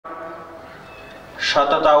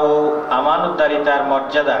সততা ও আমানতদারিতার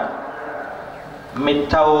মর্যাদা,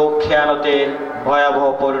 মিথ্যা ও খেয়ানতের ভয়াবহ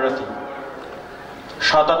পরিণতি।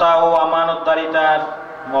 সততা ও আমানতদারিতার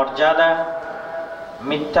মর্যাদা,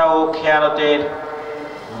 মিথ্যা ও খেয়ানতের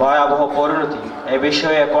ভয়াবহ পরিণতি এ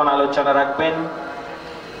বিষয়ে এখন আলোচনা রাখবেন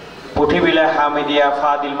পুঠিবিলা হামিদিয়া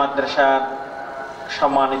ফাদিল মাদ্রাসার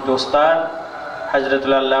সম্মানিত উস্তাদ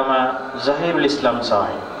হযরতুল আল্লামা জহিরুল ইসলাম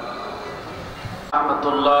সাহেব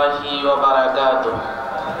রাহমাতুল্লাহি ওয়া বারাকাতুহু।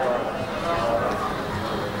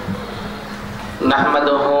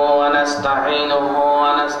 নাহমাদুহু ওয়া নাস্তাঈনুহু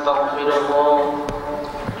ওয়া নাস্তাগফিরুহু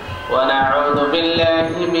ওয়া নাউযু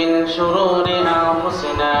বিল্লাহি মিন শুরুরি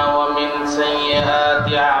আনফুসিনা ওয়া মিন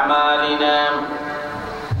সাইয়্যাতি আ'মালিনা।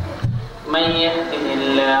 من يهده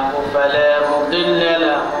الله فلا مضل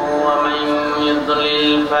له ومن يضلل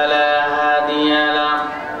فلا هادي له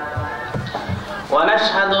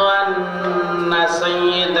ونشهد أن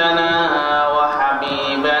سيدنا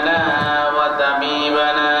وحبيبنا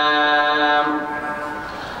وطبيبنا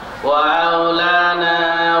وأولانا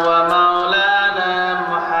ومولانا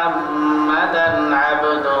محمدا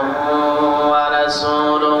عبده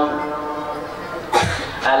ورسوله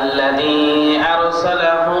الذي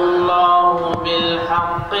أرسله الله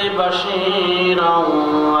بالحق بشيرا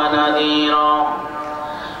ونذيرا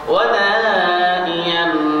وداعيا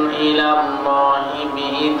إلى الله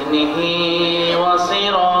بإذنه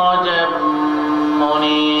وسراجا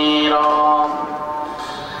منيرا.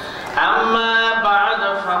 أما بعد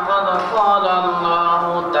فقد قال الله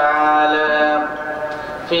تعالى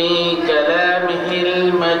في كلامه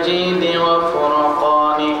المجيد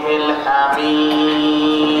وفرقانه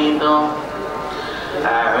الحميد: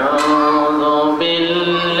 أعوذ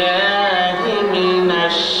بالله من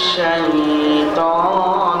الشيطان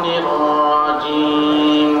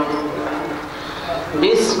الرجيم.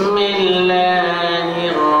 بسم الله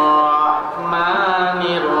الرحمن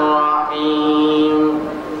الرحيم.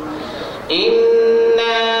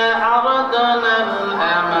 إنا عرضنا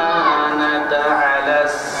الأمانة على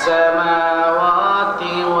السماوات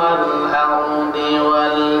والأرض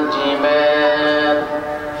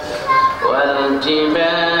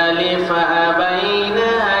والجبال فأبين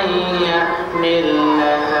أن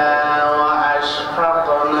يحملنها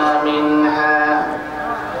وأشفقن منها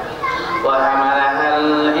وحملها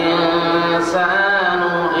الإنسان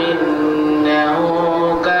إنه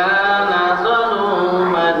كان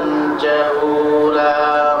ظلوما جهولا.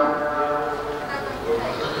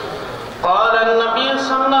 قال النبي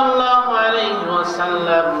صلى الله عليه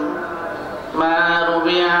وسلم: ما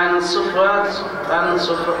روي عن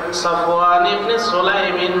صفوان بن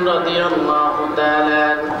سليم رضي الله تعالى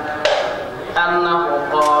أنه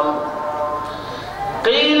قال: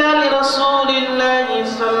 قيل لرسول الله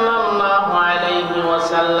صلى الله عليه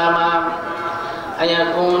وسلم: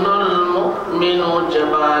 أيكون المؤمن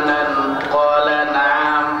جبانا؟ قال: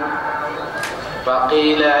 نعم.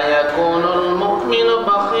 فقيل: أيكون المؤمن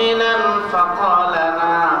بخيلا؟ فقال: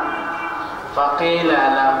 نعم. فقيل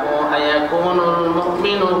له: أيكون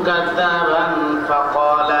المؤمن كذابا؟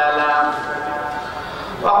 فقال: لا.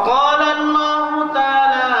 وقال الله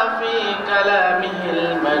تعالى في كلامه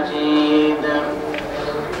المجيد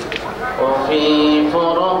وفي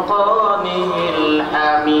فرقانه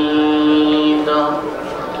الحميد: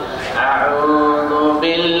 أعوذ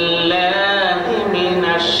بالله من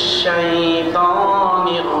الشيطان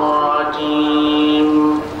الرجيم.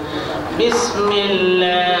 بسم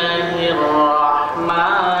الله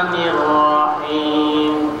الرحمن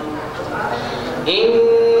الرحيم.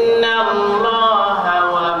 إن الله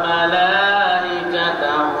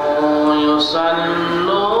وملائكته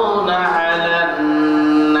يصلون على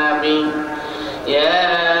النبي يا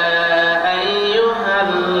أيها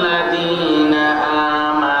الذين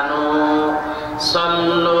آمنوا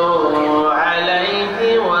صلوا عليه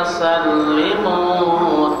وسلموا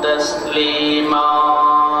تسليما.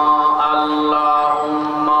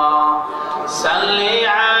 صل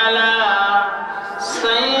على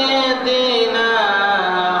سيدنا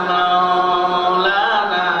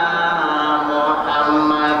مولانا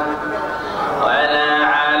محمد وعلى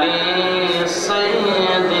علي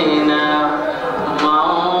سيدنا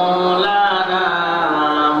مولانا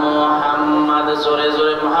محمد. জোরে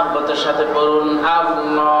জোরে মুহাব্বতের সাথে পড়ুন: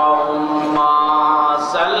 আল্লাহুম্মা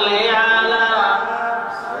সাল্লি আলা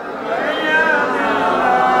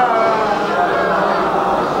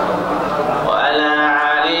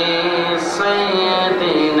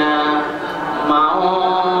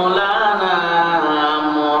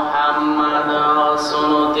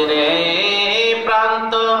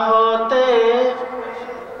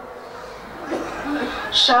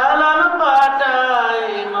সালাম পাঠাই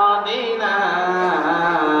মদিনায়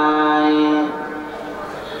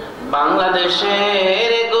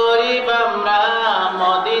বাংলাদেশের গরিব আমরা,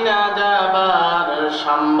 মদিনা যাবার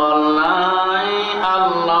সম্বল নাই।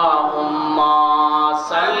 আল্লাহুম্মা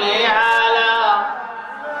সাল্লি আলা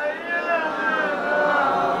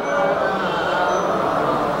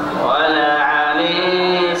ওয়ালা আলি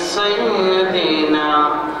সাইয়্যিদিনা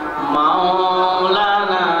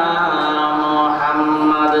মাওলানা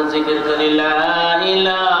মুহাম্মদ। জিকির করি লা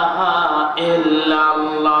ইলাহা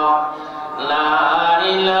ইল্লাল্লাহ, লা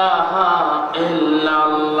ইলাহা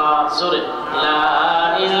ইল্লাল্লাহ। সূরা লা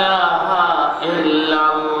ইলাহা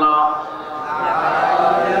ইল্লাল্লাহ,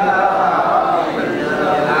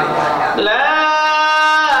 লা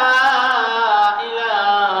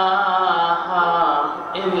ইলাহা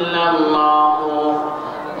ইল্লাল্লাহ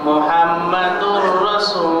মুহাম্মাদুর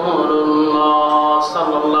রাসূলুল্লাহ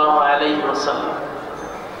সাল্লাল্লাহু আলাইহি ওয়াসাল্লাম।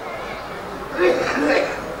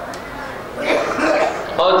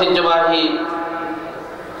 ঐতিহ্যবাহী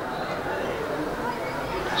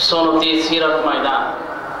সনতি সিরাত ময়দান,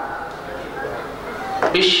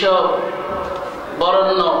 বিশ্ব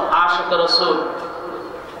বরেণ্য আশিক রাসূল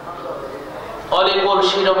অলিকুল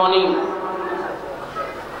শিরোমণি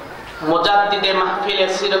মুজাদ্দিদে মাহফিলে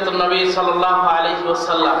সিরাতুন নবী সাল্লাল্লাহু আলাইহি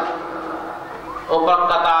ওয়াসাল্লাম ও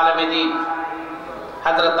প্রখ্যাত আলেমে দ্বীন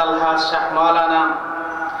হযরত আলহাজ শাহ মাওলানা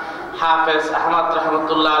হাফেজ আহমদ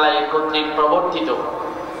রহমতুল্লাহ আলাইহি কর্তৃক প্রবর্তিত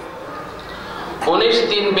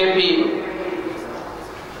 19 দিন ব্যাপী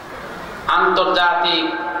আন্তর্জাতিক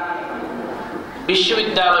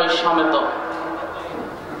বিশ্ববিদ্যালয় সমেত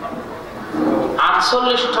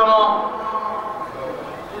 48তম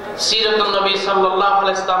সিরাতুন নবী সাল্লাল্লাহু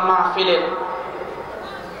আলাইহি ওয়াসাল্লাম মাহফিলের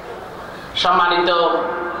সম্মানিত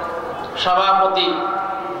সভাপতি,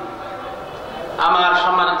 আমার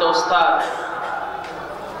সম্মানিত ওস্তাদ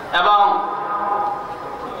এবং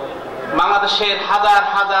বাংলাদেশের হাজার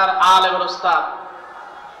হাজার আলেম ওস্তাদ,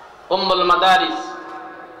 উম্মুল মাদারিস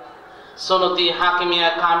সনতি হাকিমিয়া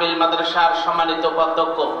কামিল মাদ্রাসার সম্মানিত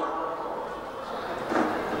অধ্যক্ষ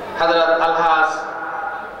হযরত আলহাজ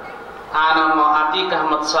আনাম আতিক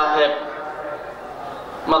আহমদ সাহেব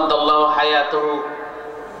মাদ্দাল্লাহু হায়াতুহু,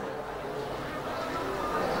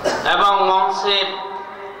 এবং মঞ্চের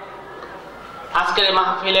আজকের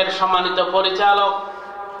মাহফিলের সম্মানিত পরিচালক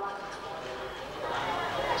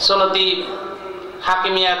সনতি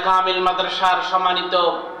হাকিমিয়া কামিল মাদ্রাসার সম্মানিত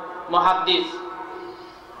মুহাদ্দিস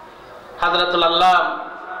হযরতুল আল্লাহ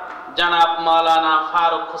জনাব মাওলানা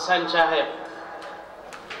ফারুক হোসেন সাহেব,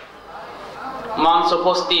 মঞ্চ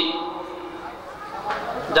উপস্থিত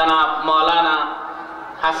জনাব মাওলানা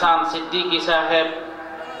হাসান সিদ্দিকী সাহেব,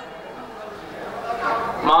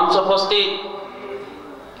 মঞ্চ উপস্থিত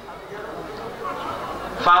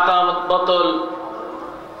ফাতেমা বতুল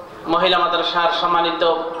মহিলা মাদ্রাসার সম্মানিত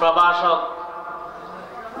প্রভাষক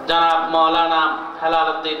জনাব মাওলানা হেলাল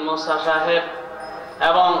উদ্দিন মুসা সাহেব,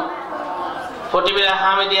 এবং ফটিবিরা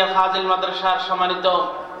হামিদিয়া ফাজিল মাদ্রাসার সম্মানিত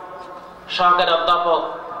সহকারী অধ্যাপক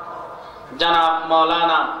জনাব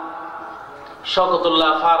মাওলানা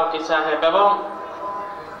শওকতুল্লাহ ফারুকী সাহেব, এবং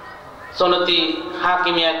সনতি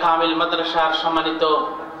হাকিমিয়া কামিল মাদ্রাসার সম্মানিত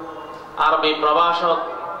আরবি প্রভাষক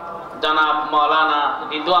জনাব মাওলানা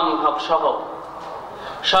রিদওয়ানুল হক সহ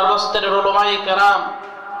সর্বস্তরের উলামায়ে কেরাম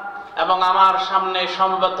এবং আমার সামনে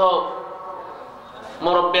সমবেত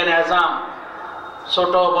মুরব্বিয়ানে আযম,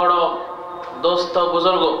 ছোট বড় দোস্ত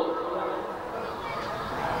বুজুর্গ,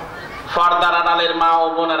 পর্দার আড়ালের মা ও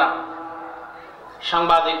বোনেরা,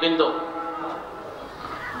 সাংবাদিক বৃন্দ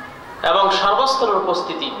এবং সর্বস্তরের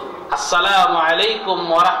উপস্থিতি, আসসালামু আলাইকুম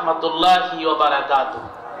ওয়া রাহমাতুল্লাহি ওয়া বারাকাতুহু।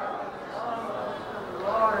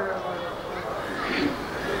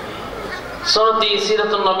 সনতি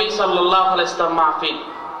সিরাতুন নবী সাল্লাল্লাহু আলাইহি ওয়াসাল্লাম মাহফিল,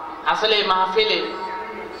 আসলে এই মাহফিলে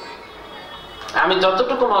আমি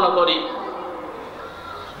যতটুকু মনে করি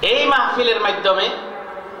এই মাহফিলের মাধ্যমে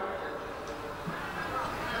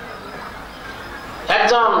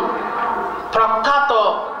একজন প্রখ্যাত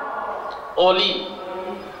ওলি,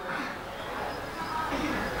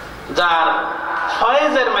 যার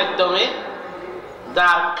ফয়েজের মাধ্যমে,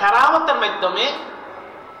 যার কারামতের মাধ্যমে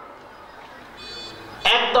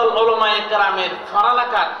একদল উলামায়ে কেরামের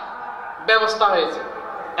পড়ালেখার ব্যবস্থা হয়েছে,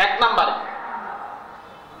 এক নম্বরে।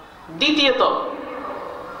 দ্বিতীয়ত,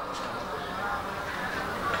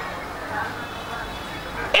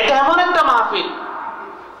 এটা এমন একটা মাহফিল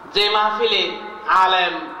যে মাহফিলে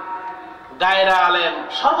আলেম, গায়রা আলেম,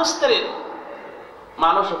 সর্বস্তরের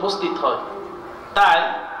মানুষ উপস্থিত হয়। তাই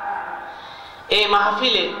এই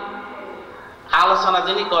মাহফিলে আলোচনা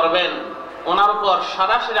যিনি করবেন ওনার উপর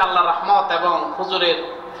সরাসরি আল্লাহর রহমত এবং হুজুরের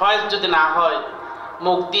ফয়েজ যদি না হয়,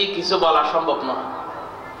 মুখ দিয়ে কিছু বলা সম্ভব নয়।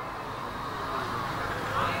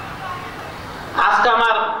 আজকে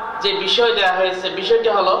আমার যে বিষয় দেওয়া হয়েছে, বিষয়টি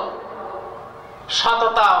হলো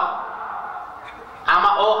সততা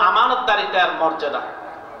ও আমানতদারিতার মর্যাদা।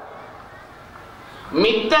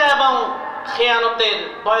 মিথ্যা এবং খেয়ানতের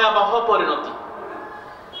ভয়াবহ পরিণতি।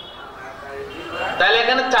 তাহলে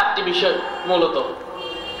এখানে চারটি বিষয় মূলত,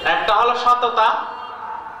 একটা হলো সততা,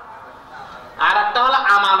 আর একটা হলো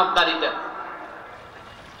আমানতদারিতা,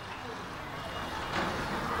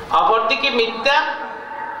 অপরদিকে মিথ্যা,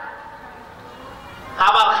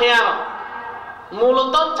 আবার খেয়ানত।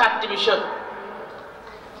 মূলত চারটি বিষয়।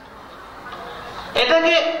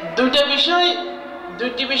 এটাকে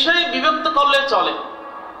দুইটি বিষয় বিভক্ত করলে চলে।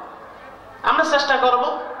 আমরা চেষ্টা করব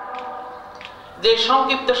যে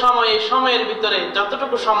সংক্ষিপ্ত সময়ের ভিতরে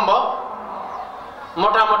যতটুকু সম্ভব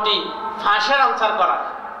মোটামুটি ফাঁসের আনসার করা।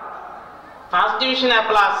 5 ডিভিশন A+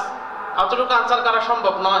 অতটুকু আনসার করা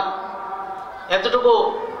সম্ভব নয়, এতটুকু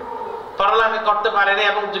পড়ালেখা করতে পারেনি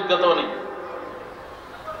এবং যোগ্যতাও নেই।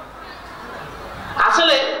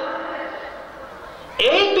 আসলে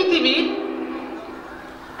এই পৃথিবীর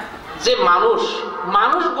যে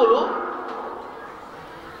মানুষগুলো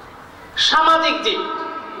সামাজিক জীব,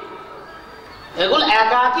 এগুলো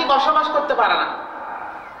একাকী বসবাস করতে পারে না।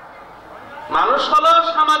 মানুষ হলো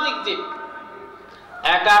সামাজিক জীব,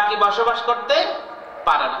 একাকী বসবাস করতে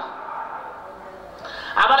পারে না।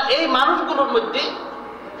 আবার এই মানুষগুলোর মধ্যে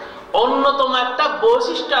অন্যতম একটা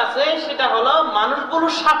বৈশিষ্ট্য আছে, সেটা হলো মানুষগুলো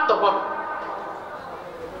স্বার্থপর।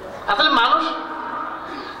 আসলে মানুষ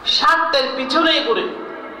স্বার্থের পিছনেই ঘুরে।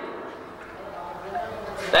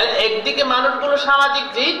 একদিকে মানুষগুলো সামাজিক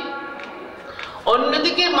জীব,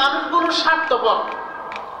 অন্যদিকে মানুষগুলো স্বার্থপর।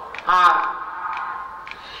 আর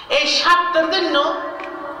এই স্বার্থের জন্য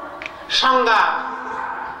সংঘাত,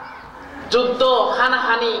 যুদ্ধ,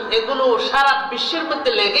 হানাহানি এগুলো সারা বিশ্বের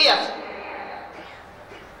মধ্যে লেগেই আছে।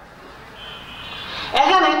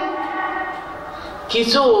 এখানে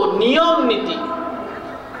কিছু নিয়ম নীতি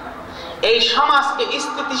এই সমাজকে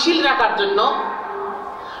স্থিতিশীল রাখার জন্য,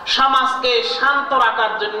 সমাজকে শান্ত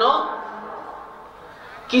রাখার জন্য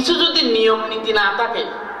কিছু যদি নিয়ম নীতি না থাকে,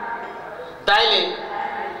 তাইলে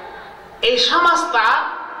এই সমাজটা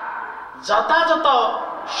যথাযথ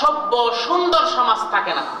সভ্য সুন্দর সমাজ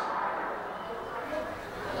থাকে না।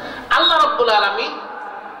 আল্লাহ রাব্বুল আলামিন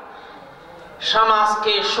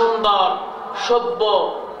সমাজকে সুন্দর, সভ্য,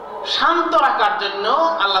 শান্ত রাখার জন্য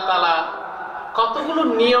আল্লাহ তাআলা কতগুলো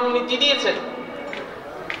নিয়ম নীতি দিয়েছেন।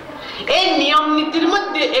 এই নিয়ম নীতির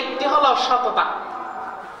মধ্যে একটি হলো সততা।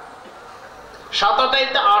 সততা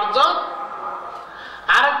এটা অর্জন,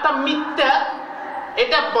 আর একটা মিথ্যা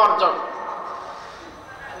এটা বর্জন।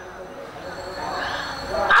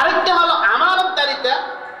 আরেকটা হলো আমানতদারিতা,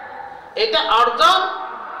 এটা অর্জন,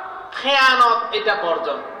 খেয়ানত এটা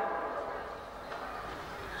বর্জন।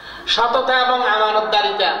 সততা এবং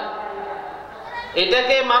আমানতদারিতা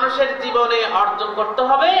এটাকে মানুষের জীবনে অর্জন করতে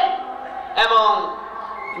হবে, এবং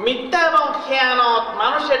মিথ্যা এবং খেয়ানত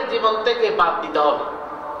মানুষের জীবন থেকে বাদ দিতে হবে।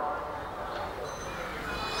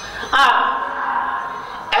 আর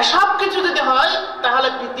এসব কিছু যদি হয় তাহলে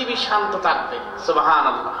পৃথিবী শান্ত থাকবে।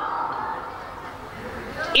 সুবহানাল্লাহ।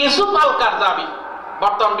 ইউসুফ আল-কারজাবী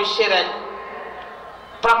বর্তমান বিশ্বের এক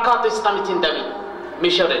প্রখ্যাত ইসলামী চিন্তাবিদ,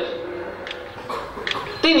 মিশরের।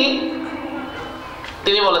 তিনি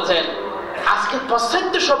বলেছেন, আজকে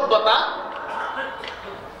পাশ্চাত্য সভ্যতা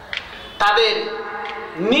তাদের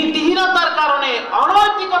নীতিহীনতার কারণে,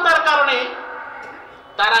 অনৈতিকতার কারণে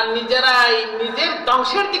তারা নিজেরাই নিজের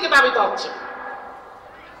ধ্বংসের দিকে ধাবিত হচ্ছে।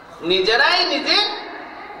 নিজেরাই নিজের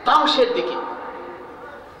ধ্বংসের দিকে।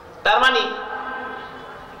 তার মানে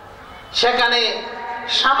সেখানে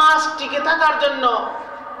সমাজ টিকে থাকার জন্য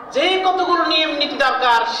যে কতগুলো নিয়ম নীতি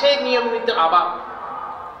দরকার, সেই নিয়ম নীতির অভাব।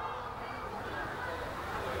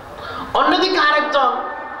 অন্যদিকে আরেকজন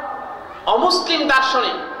অমুসলিম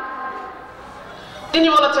দার্শনিক, তিনি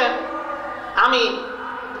বলেছেন, আমি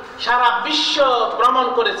সারা বিশ্ব ভ্রমণ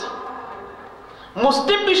করেছি,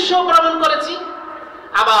 মুসলিম বিশ্ব ভ্রমণ করেছি,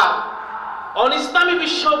 আবার অনিসলামী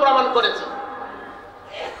বিশ্ব ভ্রমণ করেছি।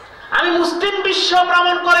 আমি মুসলিম বিশ্ব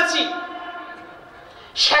ভ্রমণ করেছি,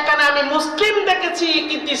 সেখানে আমি মুসলিম দেখেছি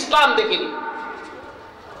কিন্তু ইসলাম দেখিনি।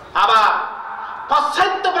 আবার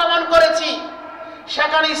পাশ্চাত্য ভ্রমণ করেছি,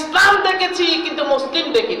 সেখানে ইসলাম দেখেছি কিন্তু মুসলিম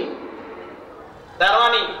দেখিনি। তার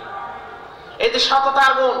মানে এই যে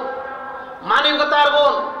সততার গুণ, মানবিকতার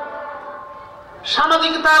গুণ,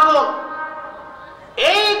 সামাজিকতার গুণ,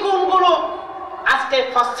 এই গুণগুলো আজকে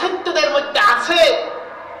পাশ্চাত্যদের মধ্যে আছে,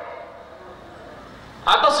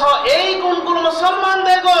 অথচ এই গুণগুলো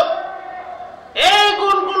মুসলমানদের গুণ। এই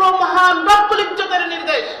গুণগুলো মহান রব্বুল ইজ্জতের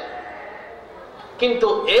নির্দেশ, কিন্তু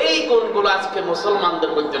এই গুণগুলো আজকে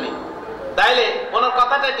মুসলমানদের মধ্যে নেই। তাইলে ওনার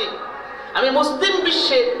কথাটা ঠিক, আমি মুসলিম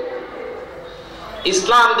বিশ্বে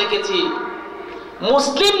ইসলাম দেখেছি,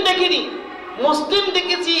 মুসলিম দেখিনি, মুসলিম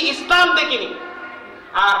দেখেছি, ইসলাম দেখিনি।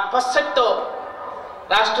 আর পাশ্চাত্য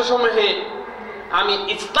রাষ্ট্রসমূহে আমি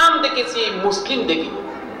ইসলাম দেখেছি, মুসলিম দেখিনি।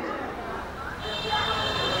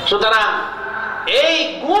 সুতরাং এই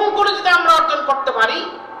গুণগুলো যদি আমরা অর্জন করতে পারি,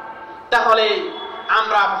 তাহলে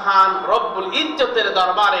আমরা মহান রব্বুল ইজ্জতের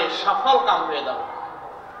দরবারে সফল কাম হয়ে যাব।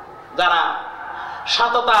 যারা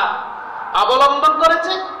সততা অবলম্বন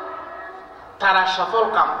করেছে তারা সফল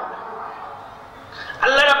কাম হবে।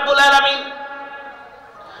 আল্লাহ রাব্বুল আলামিন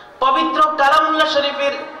পবিত্র কালামুল্লাহ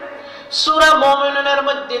শরীফের সূরা মুমিনুনের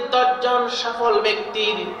মধ্যে 10 জন সফল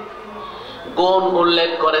ব্যক্তির গুণ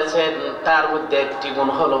উল্লেখ করেছেন। তার মধ্যে একটি গুণ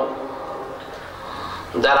হলো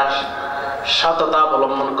যারা সততা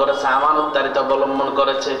অবলম্বন করেছে, আমানতদারিতা অবলম্বন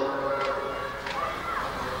করেছে।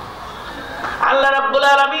 আল্লাহ রাব্বুল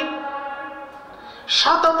আলামিন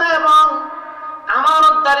সততা এবং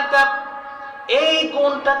আমানতদারিতা এই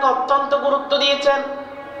গুণটাকে অত্যন্ত গুরুত্ব দিয়েছেন।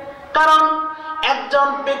 কারণ একজন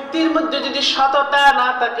ব্যক্তির মধ্যে যদি সততা না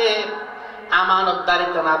থাকে,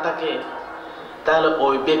 আমানতদারিতা না থাকে, তাহলে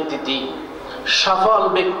ওই ব্যক্তিটি সফল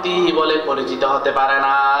ব্যক্তি বলে পরিচিত হতে পারে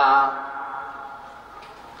না।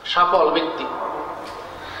 সফল ব্যক্তি,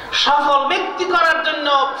 সফল ব্যক্তি করার জন্য,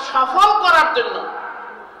 সফল করার জন্য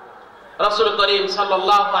রাসূল করিম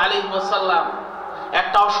সাল্লাল্লাহু আলাইহি ওয়াসাল্লাম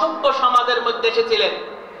একটা অসভ্য সমাজের মধ্যে এসেছিলেন।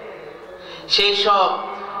 সেই সব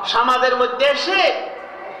সমাজের মধ্যে এসে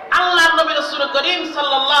আল্লাহর নবী রাসূল করিম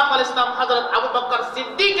সাল্লাল্লাহু আলাইহি ওয়াসাল্লাম হযরত আবু বকর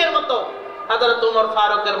সিদ্দিকের মতো, হযরত ওমর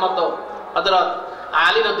ফারুকের মতো, হযরত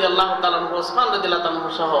আলী রাদিয়াল্লাহু তাআলা আনহু, ওসমান রাদিয়াল্লাহু তাআলা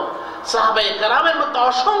আনহু সহ সাহাবায়ে কেরামের মতো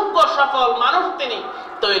অসংখ্য সফল মানুষ তিনি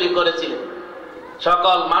তৈরি করেছিলেন।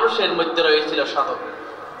 সকল মানুষের মধ্যে রয়েছিল সততা।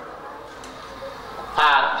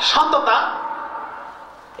 আর সততা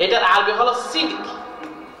এটার আরবি হলো সিদক,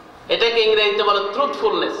 এটাকে ইংরেজিতে বলে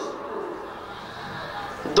ট্রুথফুলনেস।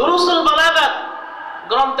 দুরুসুল বালাগাত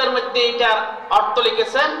গ্রন্থের মধ্যে এটার অর্থ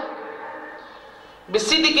লিখেছেন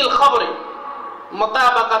বিসিদিকিল খবরে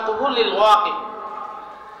মুতাবাকাতুহু লিল ওয়াকি,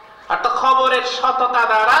 অর্থাৎ খবরের সততা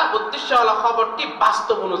দ্বারা উদ্দেশ্য হলো খবরটি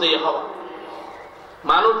বাস্তব অনুযায়ী হওয়া,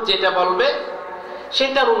 মানুষ যেটা বলবে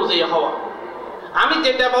সেটার অনুযায়ী হওয়া, আমি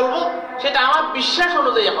যেটা বলবো সেটা আমার বিশ্বাস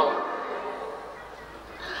অনুযায়ী হওয়া।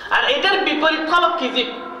 আর এটার বিপরীত হলো কিজিব,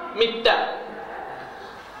 মিথ্যা।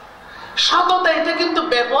 সততা এটা কিন্তু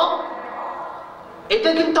ব্যাপক, এটা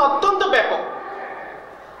কিন্তু অত্যন্ত ব্যাপক।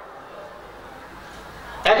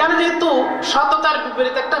 এখানে যেহেতু সততার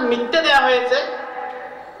বিপরীতে একটা মিথ্যা দেওয়া হয়েছে,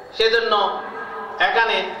 সেজন্য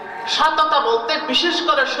এখানে সততা বলতে বিশেষ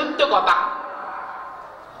করে সত্য কথা।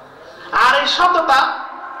 আর এই সততা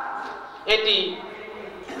এটি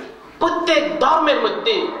প্রত্যেক ধর্মের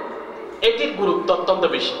মধ্যে এটির গুরুত্ব অত্যন্ত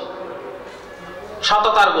বেশি।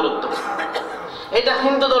 সততার গুরুত্ব এটা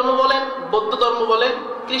হিন্দু ধর্ম বলেন, বৌদ্ধ ধর্ম বলেন,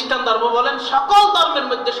 খ্রিস্টান ধর্ম বলেন, সকল ধর্মের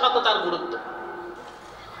মধ্যে সততার গুরুত্ব।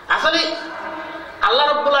 আসলে আল্লাহ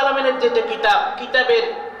রাব্বুল আলামিনের যেটা কিতাব, কিতাবের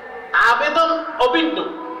আবেদন অভিন্ন,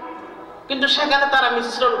 কিন্তু সেখানে তারা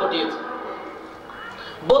মিশ্রণ ঘটিয়েছে।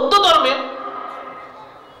 বৌদ্ধ ধর্মের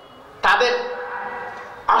তাদের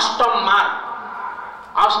অষ্টম মার্গ,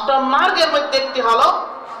 অষ্টম মার্গের মধ্যে একটি হলো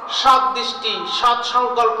সৎ দৃষ্টি, সৎ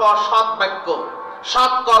সংকল্প, সৎ বাক্য,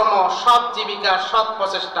 সৎ কর্ম, সৎ জীবিকা, সৎ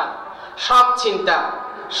প্রচেষ্টা, সৎ চিন্তা,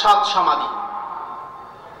 সৎ সমাধি।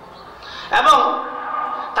 এবং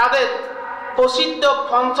তাদের প্রসিদ্ধ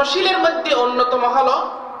পঞ্চশীলের মধ্যে অন্যতম হলো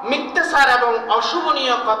মিথ্যাচার এবং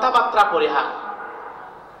অশোভনীয় কথাবার্তা পরিহার।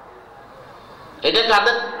 এটা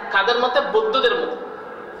কাদের মতে? বৌদ্ধদের মতে।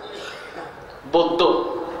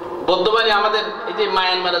 বৌদ্ধ মানে আমাদের এই যে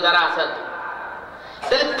মায়ানমারে যারা আছে,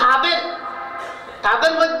 তাহলে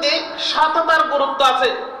তাদের মধ্যে সততার গুরুত্ব আছে,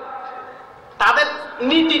 তাদের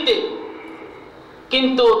নীতিতে,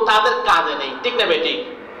 কিন্তু তাদের কাজে নেই। ঠিক না বেঠিক?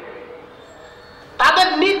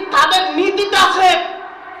 তাদের নীতিতে আছে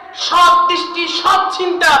সৎ দৃষ্টি, সৎ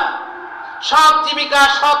চিন্তা, সৎ জীবিকা,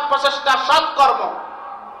 সৎ প্রচেষ্টা, সৎ কর্ম।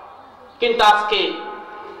 কিন্তু আজকে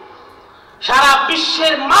সারা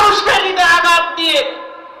বিশ্বের মানুষের হৃদয়ে আঘাত দিয়ে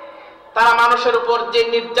তারা মানুষের উপর যে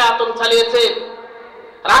নির্যাতন চালিয়েছে,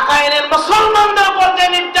 রাখাইনের মুসলমানদের উপর যে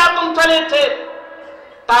নির্যাতন চালিয়েছে,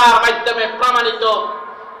 তার মাধ্যমে প্রমাণিত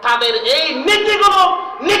তাদের এই নীতিগুলো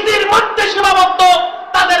নীতির মধ্যে সীমাবদ্ধ,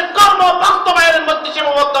 তাদের কর্ম বাস্তবায়নের মধ্যে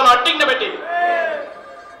সীমাবদ্ধ নয়। ঠিক না বেঠিক?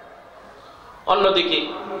 অন্যদিকে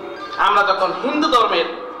আমরা যখন হিন্দু ধর্মের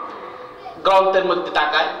গ্রন্থের মধ্যে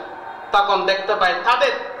তাকাই, তখন দেখতে পাই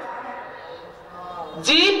তাদের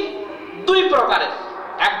জীব দুই প্রকারের।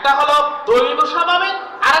 একটা হলো দৈব স্বভাবের,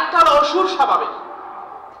 আর একটা হলো অসুর স্বভাবের।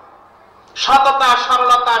 সততা,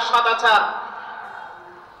 সরলতা, সদাচার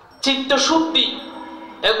চিত্তশুদ্ধি,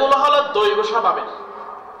 এগুলো হলো দৈব স্বভাবের।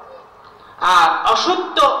 আর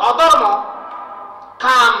অসত্য, অধর্ম,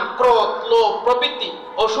 কাম, ক্রোধ, লোভ প্রভৃতি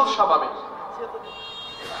অসুর স্বভাবের।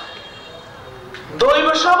 দৈব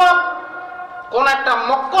স্বভাব কোন একটা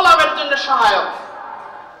মোক্ষ লাভের জন্য সহায়ক,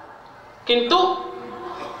 কিন্তু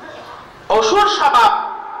অসুর স্বভাব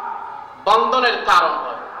বন্ধনের কারণ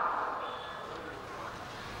হয়।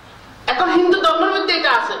 এখন হিন্দু ধর্মের মধ্যে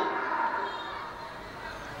এটা আছে।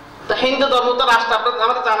 তো হিন্দু ধর্ম তো রাষ্ট্র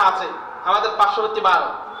আমাদের জানা আছে, আমাদের পার্শ্ববর্তী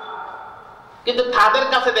ভারত, কিন্তু তাদের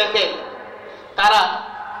কাছে দেখে তারা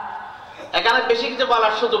এখানে বেশি কিছু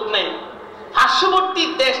বলার সুযোগ নেই। পার্শ্ববর্তী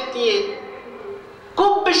দেশ দিয়ে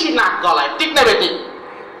খুব বেশি নাক গলায়, ঠিক না বেটি?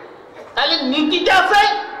 তাহলে নীতিতে আছে,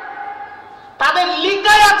 তাদের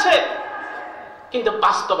লিখায় আছে, কিন্তু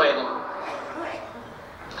বাস্তবায়ন।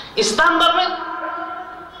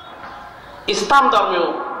 ইসলাম ধর্মেও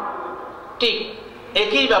ঠিক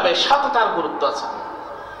একইভাবে সততার গুরুত্ব আছে।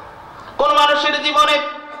 কোন মানুষের জীবনে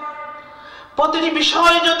প্রতিটি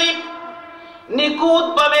বিষয় যদি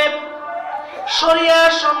নিখুঁতভাবে শরিয়া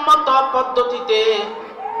সম্মত পদ্ধতিতে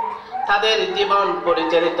তাদের জীবন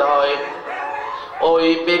পরিচালিত হয়, ওই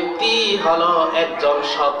ব্যক্তি হলো একজন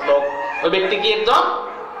সৎ লোক। ওই ব্যক্তি কি একজন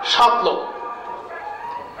সৎ লোক।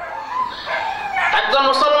 একজন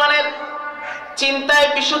মুসলমানের চিন্তায়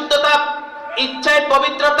বিশুদ্ধতা, ইচ্ছায়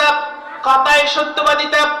পবিত্রতা, কথায়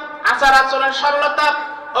সত্যবাদিতা, আচার আচরণের সরলতা,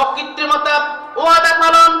 অকৃত্রিমতা, ওয়াদা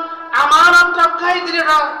পালন, আমানত রক্ষায়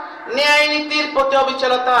দৃঢ়, ন্যায় নীতির প্রতি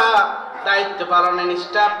অবিচলতা, দায়িত্ব পালনের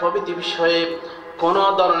নিষ্ঠা প্রভৃতি বিষয়ে কোন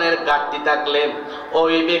ধরনের ঘাটতি থাকলে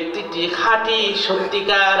ওই ব্যক্তিটি খাঁটি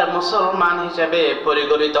সত্যিকার মুসলমান হিসেবে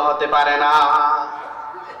পরিগণিত হতে পারে না।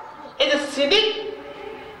 এই যে সিদিক,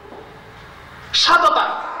 সততা,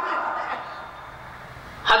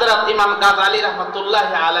 হযরত ইমাম গাযালী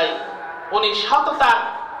রাহমাতুল্লাহি আলাইহি উনি সততার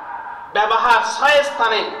ব্যবহার ৬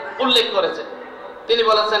 স্থানে উল্লেখ করেছেন। তিনি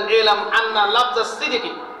বলেছেন, ইলাম আন্না লাফজাস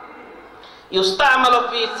সিদিকি ইউস্তামালু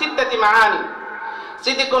ফি সিত্তাতি মাআনি,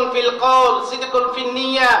 সিদিকুন ফিল কওল, সিদিকুন ফিন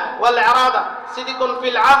নিয়্যা ওয়াল ইরাদা, সিদিকুন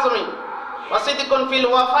ফিল আযমি, ওয়া সিদিকুন ফিল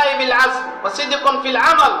ওয়াফাই বিল আযম, ওয়া সিদিকুন ফিল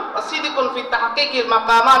আমাল, ওয়া সিদিকুন ফি তাহকিকিল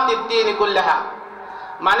মাকামাতিদ দীন কুল্লাহা।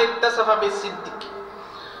 মান ইত্তাসাফা বিসিদ্দিক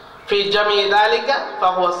ফি জামি যালিকা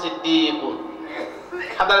ফাহুয়া সিদ্দিকুন।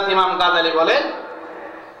 হযরত ইমাম গাযালী বলেন,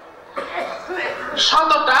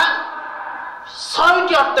 সততা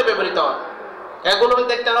 ৬টি অর্থে ব্যবহৃত হয়। এগুলোর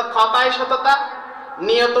মধ্যে একটা হলো কথায় সততা,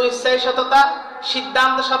 নিয়ত ইচ্ছায় সততা,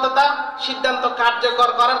 সিদ্ধান্ত সততা, সিদ্ধান্ত কার্যকর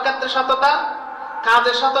করার ক্ষেত্রে সততা,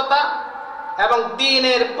 কাজে সততা, এবং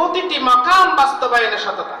দ্বীনের প্রতিটি মাকাম বাস্তবায়নে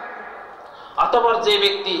সততা। অতঃপর যে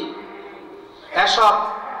ব্যক্তি এসব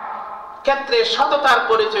ক্ষেত্রে সততার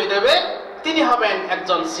পরিচয় দেবে তিনি হবেন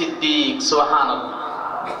একজন সিদ্দিক। সুবহানাল্লাহ।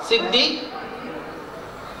 সিদ্দিক,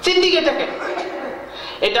 সিদ্দিক এটাকে,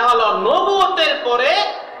 এটা হলো নবুয়তের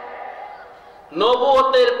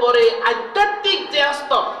পরে আধ্যাত্মিক যে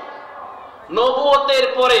স্তর, নবুয়তের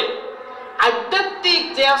পরে আধ্যাত্মিক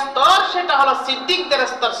যে স্তর, সেটা হলো সিদ্দিকদের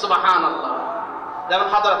স্তর। সুবহানাল্লাহ। যেমন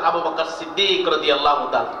হযরত আবু বকর সিদ্দিক রাদিয়াল্লাহু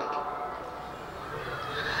তাআলা।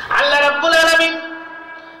 আল্লাহ রাব্বুল আলামিন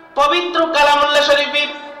পবিত্র কালামুল্লাহ শরীফে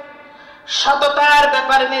সততার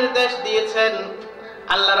ব্যাপারে নির্দেশ দিয়েছেন।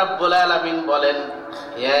 আল্লাহ রাব্বুল আলামিন বলেন,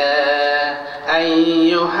 ইয়া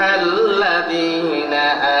আইয়ুহাল্লাযীনা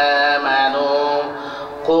আমানু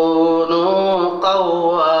কুনু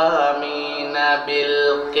কাওয়ামিনা বিল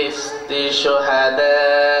কিসতি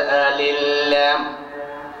শুহাদা'a লিল্লাহ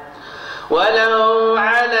ওয়ালাউ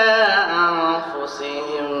আলা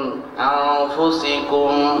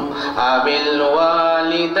আনফুসিকুম আবিল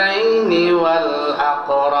ওয়ালিদাইনি ওয়াল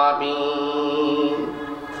আকরাবিন।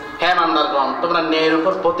 হে বান্দাগণ, তোমরা ন্যায়ের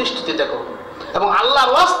উপর প্রতিষ্ঠিত থাকো এবং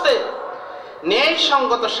আল্লাহর ওয়াস্তে ন্যায়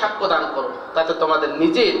সঙ্গত সাক্ষ্য দান করো, তাতে তোমাদের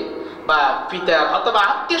নিজের বা পিতার অথবা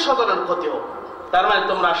আত্মীয় স্বজনের ক্ষতি হোক। তার মানে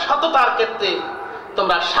তোমরা সততার ক্ষেত্রে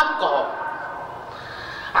তোমরা সাক্ষ্য হও।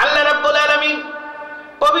 আল্লাহ রাব্বুল আলামিন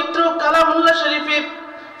পবিত্র কালামুল্লাহ শরীফে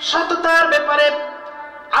সততার ব্যাপারে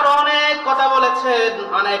আরো অনেক কথা বলেছেন,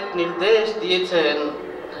 অনেক নির্দেশ দিয়েছেন।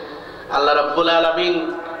 আল্লাহ রাব্বুল আলামিন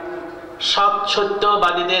সৎ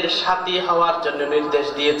সত্যবাদীদের সাথী হওয়ার জন্য নির্দেশ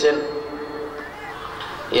দিয়েছেন।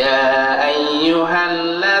 ইয়া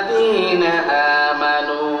আইয়ুহাল্লাযীনা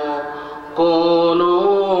আমানু কুনু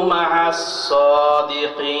মা'আস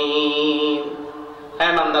সাদিকিন। হে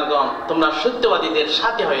বান্দাগণ, তোমরা সত্যবাদীদের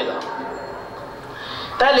সাথী হয়ে যাও।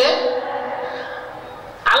 তাহলে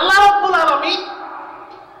আল্লাহ রাব্বুল আলামিন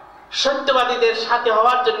সত্যবাদীদের সাথে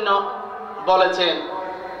হওয়ার জন্য বলেছেন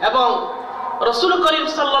এবং রাসূল করিম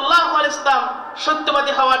সাল্লাল্লাহু আলাইহি ওয়াসাল্লাম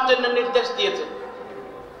সত্যবাদী হওয়ার জন্য নির্দেশ দিয়েছেন।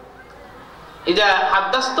 ইজা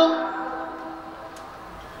হাদ্দাস্তু,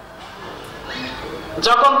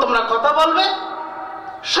 যখন তোমরা কথা বলবে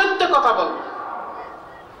সত্য কথা বলবে,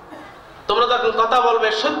 তোমরা যখন কথা বলবে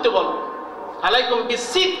সত্য বলবে। আলাইকুম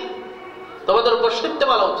বিসিক, তোমাদের উপর সত্য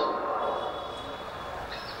বলা উচিত।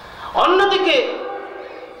 অন্যদিকে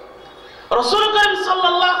রাসূল করিম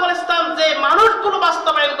সাল্লাল্লাহু আলাইহি ওয়াসাল্লাম যে মানুষগুলো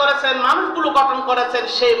বাস্তবায়ন করেছেন, মানুষগুলো গঠন করেছেন,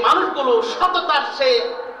 সেই মানুষগুলো সততার সেই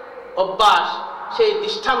অভ্যাস, সেই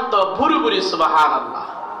দৃষ্টান্ত ভুরি ভুরি সুবহানাল্লাহ।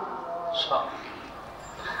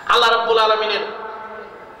 আল্লাহ রাব্বুল আলামিনের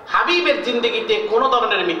হাবিবের জিন্দেগিতে কোনো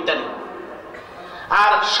ধরনের মিথ্যা নেই,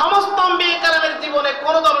 আর সমস্ত আম্বিয়া কেরামের জীবনে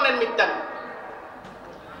কোনো ধরনের মিথ্যা নেই।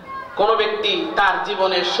 কোন ব্যক্তি তার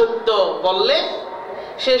জীবনে সত্য বললে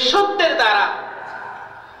সে সত্যের দ্বারা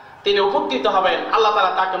তিনি উপকৃত হবেন, আল্লাহ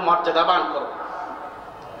তাআলা তাকে মর্যাদা দান করবেন।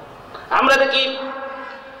 আমরা দেখি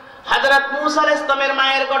হযরত মূসা আলাইহিস সালামের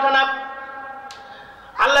মায়ের ঘটনা।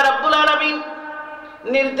 আল্লাহ রাব্বুল আলামিন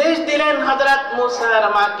নির্দেশ দিলেন হযরত মূসার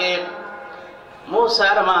মাকে,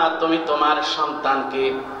 মূসার মা তুমি তোমার সন্তানকে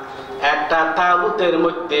একটা তাগুতের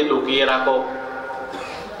মধ্যে লুকিয়ে রাখো।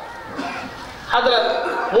 হযরত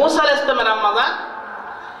মূসা আলাইহিস সালামের আম্মা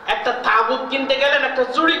একটা তাগুত কিনতে গেলেন, একটা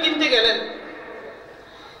চুড়ি কিনতে গেলেন।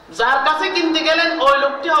 যার কাছে কিনতে গেলেন ওই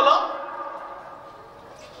লোকটি হলো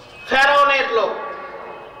ফেরাউনের লোক।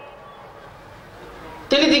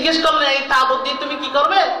 তিনি জিজ্ঞেস করলেন এই তাগুত দিয়ে তুমি কি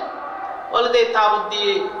করবে? বলে যে এই তাগুত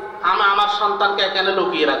দিয়ে আমি আমার সন্তানকে এখানে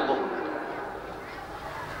লুকিয়ে রাখবো।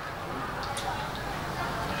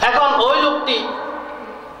 এখন ওই লোকটি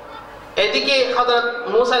এদিকে হযরত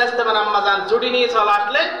মূসা আলাইহিস সালামের আম্মা জান জুড়ি নিয়ে চলে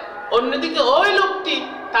আসলেন, অন্যদিকে ওই লোকটি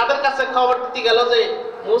তাদের কাছে খবর দিতে গেল যে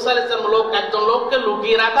মূসা আলাইহিস সালাম লোক একজন লোককে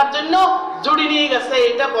লুকিয়ে রাখার জন্য জুড়ি নিয়ে গেছে,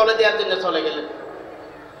 এটা বলে দেওয়ার জন্য চলে গেলেন।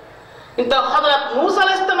 কিন্তু হযরত মূসা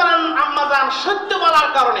আলাইহিস সালামের আম্মা জান সত্য বলার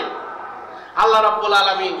কারণে আল্লাহ রাব্বুল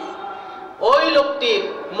আলামিন ওই লোকটির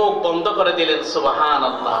মুখ বন্ধ করে দিলেন।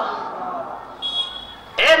 সুবহানাল্লাহ।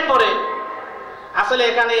 এরপরে আসলে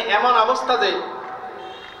এখানে এমন অবস্থা যে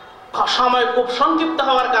সময় খুব সংক্ষিপ্ত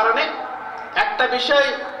হওয়ার কারণে একটা বিষয়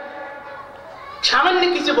সামান্য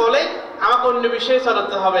কিছু বলে আমাকে অন্য বিষয়ে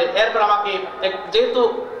চলাতে হবে, এরপর আমাকে যেহেতু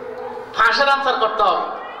ফাঁসের আনসার করতে হবে,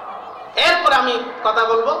 এরপর আমি কথা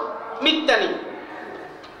বলবো মিথ্যা নিয়ে।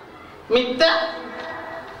 মিথ্যা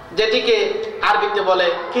যেটিকে আরবিতে বলে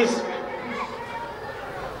কিজব।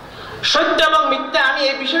 সত্য এবং মিথ্যা, আমি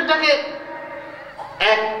এই বিষয়টাকে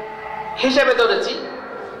এক হিসেবে ধরেছি।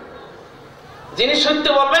 যিনি সত্য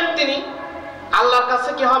বলবেন তিনি আল্লাহর কাছে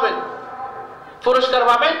কি হবেন? পুরস্কার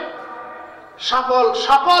পাবেন।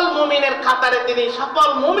 সফল মুমিনের খাতারে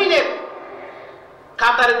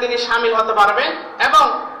তিনি শামিল হতে পারবেন। এবং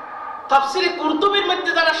তাফসীরে কুরতুবীর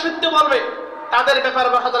মধ্যে যারা সত্য বলবে তাদের ব্যাপারে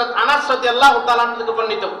হযরত আনাস রাদিয়াল্লাহু তাআলা থেকে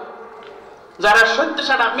বর্ণিত, যারা সত্য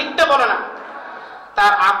ছাড়া মিথ্যা বলে না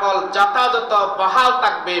তার আকল যথাযথ বহাল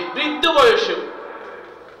থাকবে বৃদ্ধ বয়সে।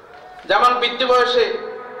 যেমন বৃদ্ধ বয়সে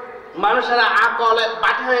মানুষেরা আকলে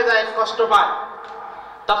বাঁকা হয়ে যায়, কষ্ট পায়।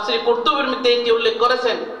 তাফসীরে কুরতুবীর মধ্যে এটি উল্লেখ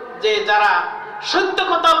করেছেন যে যারা সত্য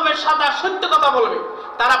কথা বলবে, সাদা সত্য কথা বলবে,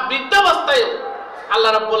 তারা বৃদ্ধাবস্থায়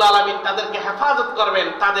আল্লাহ রাব্বুল আলামিন তাদেরকে হেফাজত করবেন,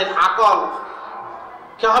 তাদের আকল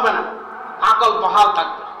কি হবে না, আকল বহাল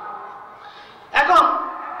থাকবে। এখন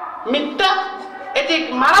মিথ্যা এটি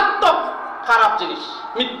মারাত্মক খারাপ জিনিস।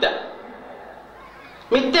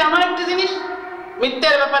 মিথ্যা এমন একটি জিনিস,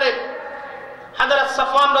 মিথ্যার ব্যাপারে হযরত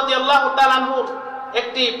সাফওয়ান রাদিয়াল্লাহু তাআলা আনহুর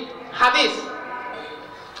একটি হাদিস,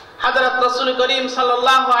 হযরত রাসূল করিম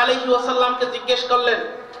সাল্লাল্লাহু আলাইহি ওয়াসাল্লামকে জিজ্ঞেস করলেন,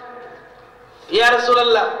 ইয়া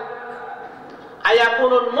রাসূলুল্লাহ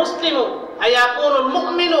আয়াকুনুল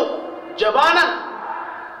মুমিনু জাবানান?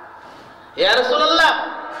 ইয়া রাসূলুল্লাহ,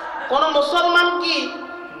 কোন মুসলমান কি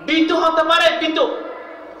ভীতু হতে পারে? ভীতু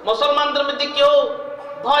মুসলমানদের মধ্যে কেউ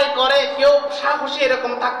ভয় করে, কেউ সাহসী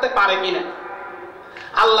এরকম থাকতে পারে কিনা?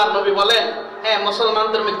 আল্লাহর নবী বলেন, হ্যাঁ,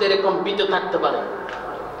 মুসলমানদের মধ্যে এরকম ভীতু থাকতে পারে।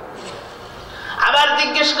 আবার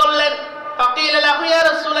জিজ্ঞেস করলেন, ফাকিল লাহু ইয়া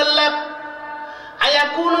রাসূলুল্লাহ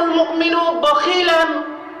আয়াকুনুল মুমিনু বখিলান?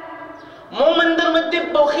 মুমিনদের মধ্যে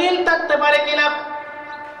বখিল থাকতে পারে কিনা?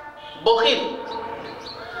 বখিল।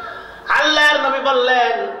 আল্লাহর নবী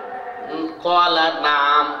বললেন, ক্বালা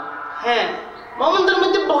নাম, হ্যাঁ, মুমিনদের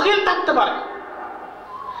মধ্যে বখিল থাকতে পারে।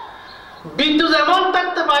 ভীতু যেমন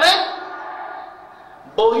থাকতে পারে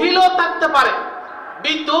বহিলও থাকতে পারে।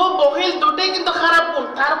 ভীতু বহিল দুটোই কিন্তু খারাপ গুণ,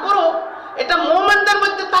 তারপরও এটা মুমিনদের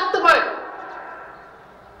মধ্যে থাকতে পারে।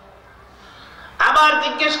 আবার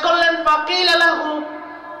জিজ্ঞেস করলেন, ফাকিল লাহু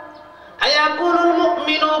আয়াকুনুল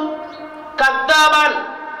মুমিনু কাযযাবান?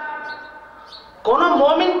 কোন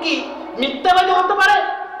মুমিন কি মিথ্যাবাদী হতে পারে?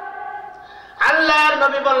 আল্লাহর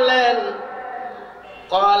নবী বললেন,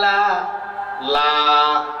 ক্বালা লা,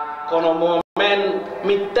 কোন মুমিন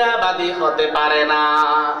মিথ্যাবাদী হতে পারে না।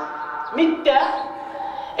 মিথ্যা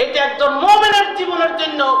এটা একজন মুমিনের জীবনের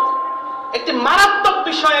জন্য একটি মারাত্মক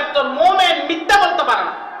বিষয়। একজন মুমিন মিথ্যা বলতে পারে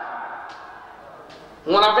না।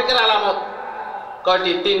 মুনাফিকের আলামত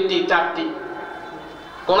কয়টি? 3টি 4টি।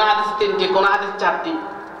 কোন হাদিস 3টি, কোন হাদিস 4টি।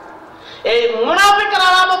 এই মুনাফিকের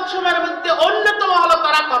আলামত সমূহের মধ্যে অন্যতম হলো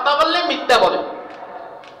তারা কথা বললে মিথ্যা বলে,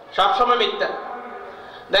 সবসময় মিথ্যা।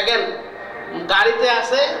 দেখেন গাড়িতে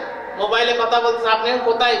আছে, মোবাইলে কথা বলতেছে, আপনি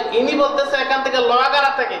কোথায়? ইনি বলতেছে এখান থেকে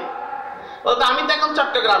লোহাগাড়া থেকে, বলতে আমি তো এখন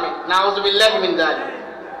চট্টগ্রামে। নাউযুবিল্লাহি মিন যালিক।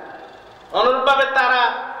 অনুরূপভাবে তারা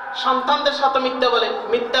সন্তানদের সাথে মিথ্যা বলে,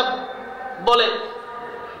 মিথ্যা বলে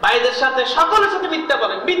ভাইদের সাথে, সকলের সাথে মিথ্যা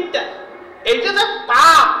বলে। মিথ্যা এইটা যে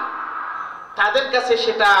পাপ, তাদের কাছে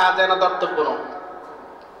সেটা যেন দর্তব্য।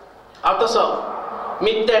 অথচ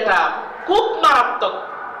মিথ্যা এটা খুব মারাত্মক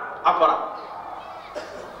অপরাধ।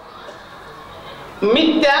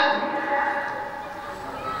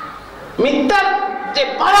 মিথ্যার যে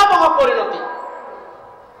ভয়াবহ পরিণতি,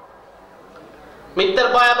 মিথ্যার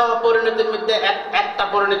ভয়াবহ পরিণতির মধ্যে একটা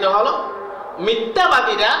পরিণতি হলো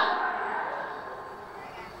মিথ্যাবাদীরা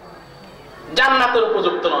জান্নাতের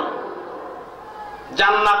উপযুক্ত নয়।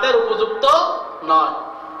 জান্নাতের উপযুক্ত নয়,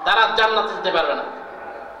 তারা জান্নাতে যেতে পারবে না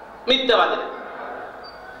মিথ্যাবাদীরা।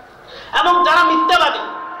 এবং যারা মিথ্যাবাদী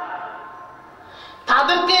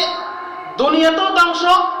তাদেরকে দুনিয়াতেও ধ্বংস,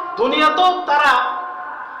 দুনিয়াতেও তারা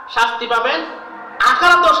শাস্তি পাবেন,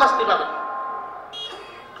 আখিরাতেও শাস্তি পাবেন।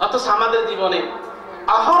 অথচ আমাদের জীবনে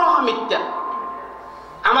অহরহ মিথ্যা,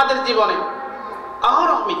 আমাদের জীবনে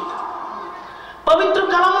অহরহ মিথ্যা। পবিত্র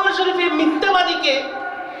কালামুল্লাহ শরীফে মিথ্যাবাদীকে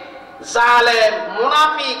জালেম,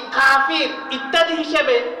 মুনাফিক, কাফির ইত্যাদি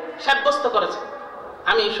হিসেবে সাব্যস্ত করেছে।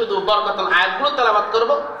 আমি শুধু বরকতান আয়াতগুলো তেলাওয়াত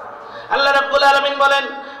করব। আল্লাহ রাব্বুল আলামিন বলেন,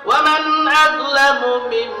 ওয়ামান আযলামু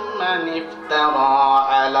মিম্মান ইফতারা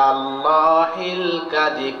আলাল্লাহিল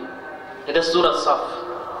কাযিব। এটা সূরা সাফ।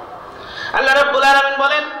 আল্লাহ রাব্বুল আলামিন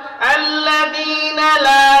বলেন, আল্লাযীনা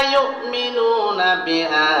লা ইউমিনুনা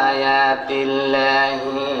বিআয়াতিল্লাহি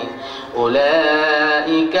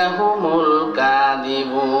উলাইকা হুমুল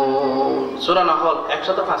কাযিবুন। সূরা নাহল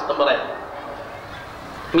 105 নম্বর আয়াত।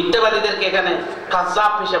 মিথ্যাবাদীদেরকে এখানে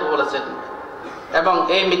কাযযাব হিসেবে বলেছেন, এবং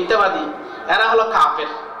এই মিথ্যাবাদী এরা হলো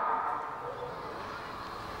কাফের।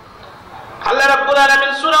 আল্লাহ রাব্বুল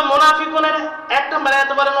আলামিন সূরা মুনাফিকুনের 1 নম্বর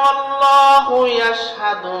আয়াতে বলেন, আল্লাহু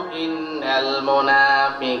ইয়াশহাদু ইন্নাল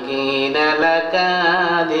মুনাফিকিনা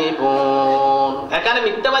লাকাযিবুন। এখানে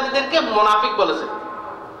মিথ্যাবাদীদেরকে মুনাফিক বলেছে।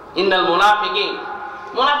 ইন্নাল মুনাফিকিন,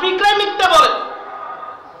 মুনাফিকরাই মিথ্যা বলে।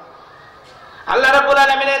 আল্লাহ রাব্বুল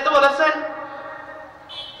আলামিন এত বলেছেন,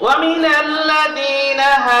 ওয়া মিনাল্লাযীনা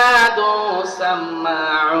হাদু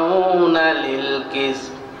সাম্মাউনা লিল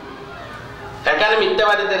কিযব। এখানে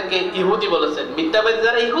মিথ্যাবাদীদেরকে ইহুদি বলেছেন। মিথ্যাবাদী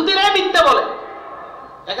যারা, ইহুদিরাই মিথ্যা বলে।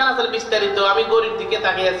 এখানে আসলে বিস্তারিত, আমি গরিব দিকে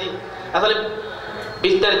তাকিয়ে আছি, আসলে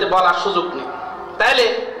বিস্তারিত বলার সুযোগ নেই। তাইলে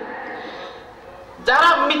যারা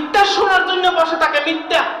মিথ্যা শোনার জন্য বসে থাকে,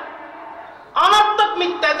 মিথ্যা, অনর্থক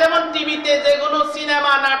মিথ্যা, যেমন টিভিতে যেগুলো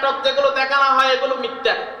সিনেমা নাটক যেগুলো দেখানো হয় এগুলো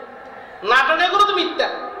মিথ্যা, নাটক এগুলো তো মিথ্যা।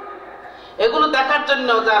 এগুলো দেখার জন্য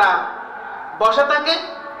যারা বসে থাকে,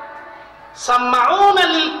 সাম্মাউনা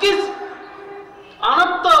লিল কিযব,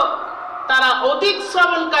 অনর্থ তারা অধিক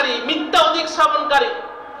শ্রবণকারী, মিথ্যা অধিক শ্রবণকারী।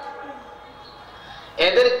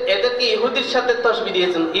 এদেরকে ইহুদির সাথে তসবি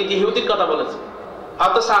দিয়েছেন, ইহুদির কথা বলেছেন।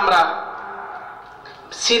 অথচ আমরা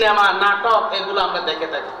সিনেমা নাটক এগুলো আমরা দেখে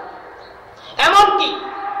থাকি। এমনকি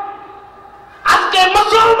আজকে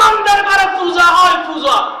মুসলমানদের ঘরে পূজা হয়।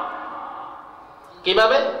 পূজা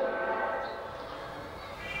কিভাবে?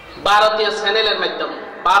 ভারতীয় চ্যানেলের মাধ্যমে।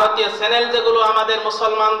 ভারতীয় চ্যানেল যেগুলো আমাদের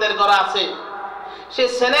মুসলমানদের ঘরে আছে, সেই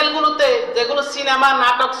চ্যানেলগুলোতে যেগুলো সিনেমা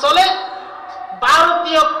নাটক চলে,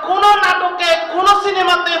 ভারতীয় কোন নাটকে কোন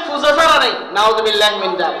সিনেমাতে পূজা ছাড়া নেই। নাউযুবিল্লাহি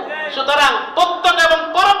মিন যালিক। সুতরাং প্রত্যক্ষ এবং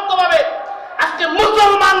পরোক্ষভাবে আজকে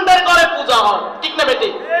মুসলমানদের ঘরে পূজা হয়, ঠিক না বেটি?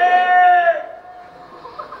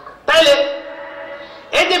 তাইলে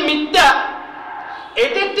এই যে মিথ্যা,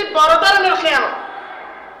 এটি একটি বড় ধরনের খেয়ানত।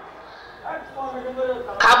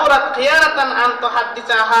 খাবরাত খিয়ানাতান আন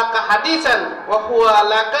তুহাদ্দিসা হাকা হাদিসান ওয়া হুয়া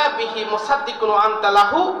লাকা বিহি মুসাদ্দিকুন ওয়া আনতা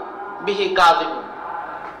লাহু বিহি কাযিব।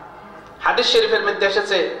 হাদিস শরীফের মধ্যে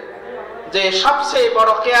এসেছে যে সবচেয়ে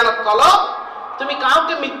বড় খেয়ানত হলো তুমি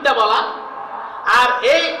কাউকে মিথ্যা বলা, আর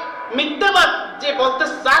এই মিথ্যাবাদ যে বলতে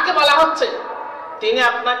যাকে বলা হচ্ছে তিনি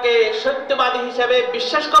আপনাকে সত্যবাদী হিসেবে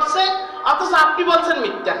বিশ্বাস করছে, অথচ আপনি বলছেন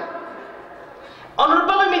মিথ্যা।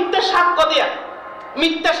 অনুরূপভাবে মিথ্যা সাক্ষ্য দেয়া,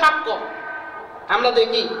 মিথ্যা সাক্ষ্য আমরা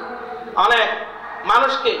দেখি অনেক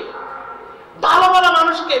মানুষকে, ভালো ভালো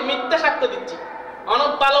মানুষকে মিথ্যা সাক্ষ্য দিচ্ছি।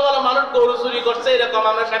 অনেক ভালো ভালো মানুষ গরু চুরি করছে এরকম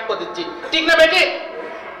আমরা সাক্ষ্য দিচ্ছি, ঠিক না বেটে?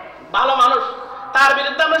 ভালো মানুষ, তার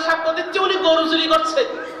বিরুদ্ধে আমরা সাক্ষ্য দিচ্ছি উনি গরু চুরি করছে,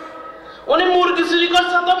 উনি মুরগি চুরি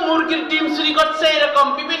করছে, তো মুরগির ডিম চুরি করছে, এরকম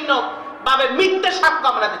বিভিন্ন ভাবে মিথ্যা সাক্ষ্য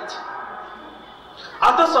আমরা দিচ্ছি।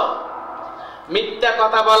 অথচ মিথ্যা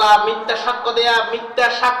কথা বলা, মিথ্যা সাক্ষ্য দেয়া, মিথ্যা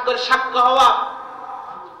সাক্ষ্যের সাক্ষ্য হওয়া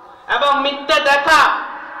এবং মিথ্যা দেখা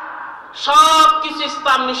সবকিছু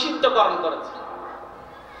ইসলাম নিষিদ্ধকরণ করেছে।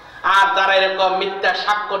 আর যারা এরকম মিথ্যা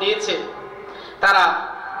সাক্ষ্য দিয়েছে তারা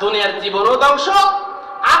দুনিয়ার জীবনও ধ্বংস,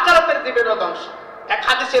 আখিরাতের জীবনও ধ্বংস। এক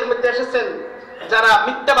হাদিসের মধ্যে এসেছেন, যারা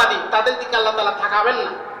মিথ্যাবাদী তাদের দিকে আল্লাহ তাআলা তাকাবেন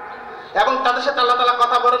না এবং তাদের সাথে আল্লাহ তাআলা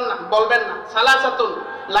কথা বলবেন না। সালাসাতুন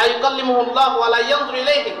লা ইউকাল্লিমুহুল্লাহু ওয়া লা ইয়ানজুরু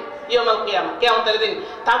ইলাইহিম ইয়াউমাল কিয়ামah, কিয়ামতের দিন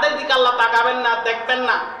তাদের দিকে আল্লাহ তাকাবেন না, দেখবেন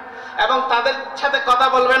না এবং তাদের সাথে কথা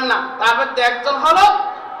বলবেন না। তার মধ্যে একজন হলো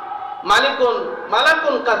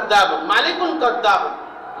মালাকুন কাযযাব,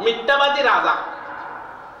 মিথ্যাবাদী রাজা,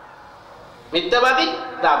 মিথ্যাবাদী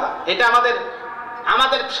রাজা। এটা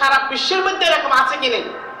আমাদের সারা বিশ্বের মধ্যে এরকম আছে কি নেই?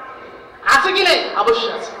 আছে কি নেই?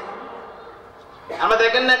 অবশ্যই আছে। আমরা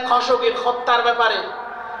দেখেন না খশোগি হত্যার ব্যাপারে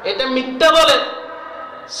এটা মিথ্যা বলে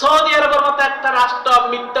সৌদি আরবের মতো একটা রাষ্ট্র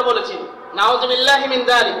মিথ্যা বলেছিল, নাউযুবিল্লাহি মিন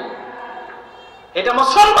যালিক। এটা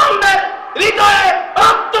মুসলমানদের হৃদয়ে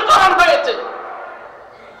রক্তকরণ হয়েছে।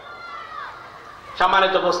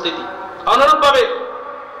 সম্মানিত উপস্থিতি, অনুরূপভাবে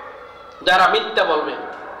যারা মিথ্যা বলবে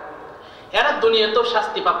এরা দুনিয়াতেও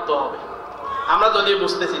শাস্তিপ্রাপ্ত হবে। আমরা যদিও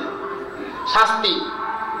বুঝতেছি না শাস্তি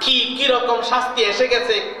কি রকম শাস্তি এসে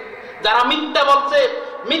গেছে। যারা মিথ্যা বলছে,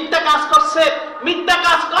 মিথ্যা কাজ করছে, মিথ্যা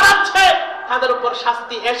কাজ করাচ্ছে, তাদের উপর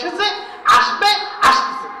শাস্তি এসেছে, আসবে,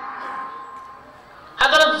 আসতেছে।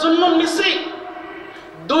 হযরত জুন্নুন মিসরি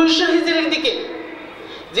 200 হিজরির দিকে,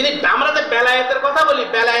 যিনি আমরা যে বেলায়েতের কথা বলি,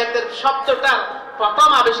 বেলায়েতের শব্দটার প্রথম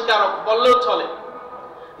আবিষ্কারক বললেও চলে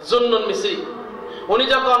জুন্নুন মিসরি। উনি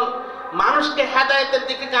যখন মানুষকে হেদায়েতের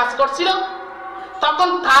দিকে কাজ করছিল তখন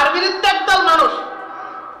তার বিরুদ্ধে একদল মানুষ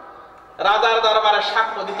রাজার দরবারে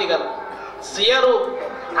সাক্ষ্য দিতে গেল। সিয়ারু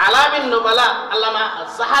আলামিন নুবালা, আল্লামা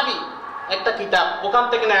সাহাবী একটা কিতাব, ওখান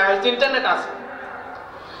থেকে নেওয়া হয়েছে, ইন্টারনেট আছে।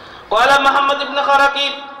 কয়লা মুহাম্মদ ইবনে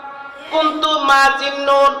খারাকিব কুনতু মা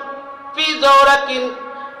জিন্নুন ফি জাওরাকিন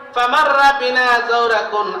ফামাররা বিনা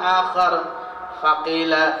জাওরাকুন আখার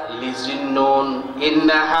ফাকিলা লিজিন্নুন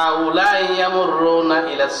ইন্না হাউলাই ইয়ামুরুনা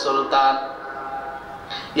ইলা সুলতান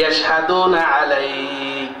ইয়াশহাদুনা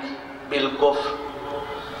আলাইক বিল কুফর।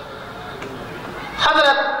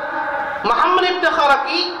 হযরত মুহাম্মদ ইবনে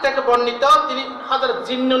খারাকি থেকে বর্ণিত, তিনি হযরত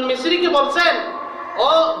জিন্নুন মিসরিকে বলছেন, ও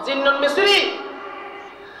জিন্নুন মিসরি,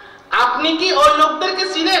 আপনি কি ওই লোকদেরকে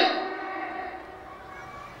চিনেন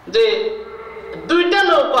যে দুইটা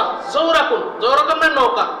নৌকা, জৌরাকুন মানে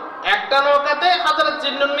নৌকা, একটা নৌকাতে হযরত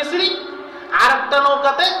জিন্নুন মিসরি, আর একটা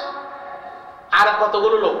নৌকাতে আর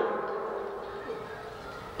কতগুলো লোক,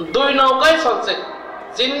 দুই নৌকায় চলছে।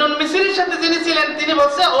 জিন্নুন মিসরির সাথে যিনি ছিলেন তিনি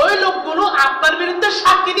বলছে ওই লোকগুলো আপনার বিরুদ্ধে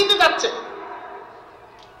সাক্ষী দিতে যাচ্ছে।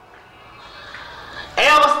 এই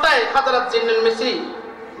অবস্থায় হযরত জিন্নুন মিসরি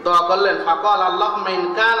দোয়া করলেন, ফাকাল আল্লাহুম্মা ইন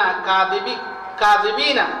কানা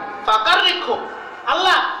কাযিবিনা ফাকাররিকহুম,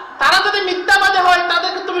 আল্লাহ তারা যদি মিথ্যাবাদী হয়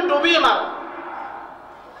তাদেরকে তুমি ডুবিয়ে মারো।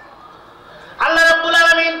 আল্লাহ রাব্বুল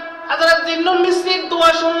আলামিন হযরত জিন্নুন মিসরির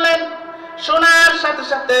দোয়া শুনলেন, শোনার সাথে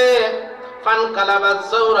সাথে ফানকালাবাজ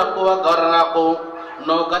যাওরাকু ওয়া গাররাকু,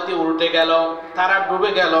 নৌকাটি উল্টে গেল, তারা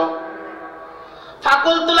ডুবে গেল।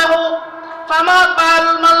 ফাকুলতু লাহু ফামা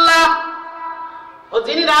বালুল মাল্লাহ, ও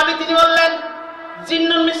যিনি রাবী তিনি বললেন,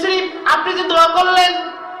 জিন্নুন মিসরি আপনি যে দোয়া করলেন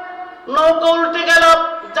নৌকা উল্টে গেল,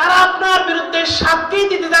 যারা আপনার বিরুদ্ধে সাক্ষী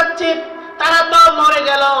দিতে যাচ্ছে তারা তো মরে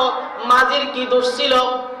গেল, মাঝির কি দোষ ছিল?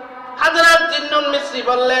 হযরত জিন্নুন মিসরি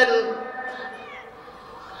বললেন,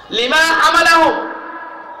 লিমা আমালাহু,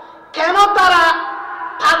 কেন তারা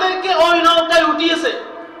তাদেরকে ওই নৌকায় উঠিয়েছে?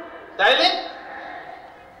 তাইলে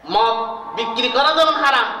মদ বিক্রি করা যেমন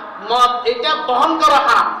হারাম, মদ এটা বহন করা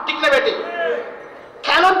হারাম, ঠিক না বেটি?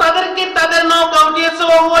 কেন তাদেরকে তাদের নৌকা উঠিয়েছে?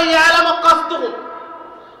 ও ওই আলামা কাসতুহুম,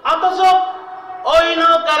 অথচ ওই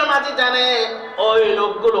নৌকার মাঝি জানে ওই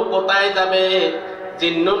লোকগুলো কোথায় যাবে,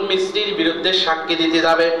 জিন্নুন মিসরির বিরুদ্ধে সাক্ষী দিতে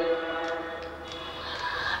যাবে।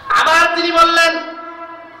 আবার তিনি বললেন,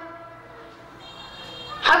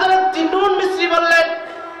 হযরত জিন্নুন মিসরি বললেন,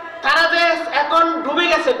 তারা যে এখন ডুবে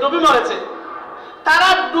গেছে, ডুবে মরেছে, তারা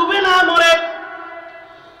ডুবে না মরে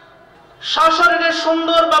সশরীরে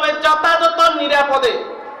সুন্দরভাবে যথাযথ নিরাপদে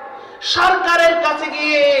সরকারের কাছে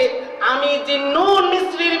গিয়ে আমি জিন্নুন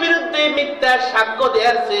মিসরির বিরুদ্ধে মিথ্যা সাক্ষ্য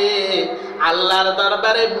দিয়েছি, আল্লাহর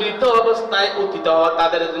দরবারে মৃত অবস্থায় উত্থিত হওয়া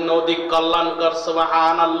তাদের জন্য অধিক কল্যাণকর।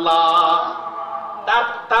 সুবহানাল্লাহ।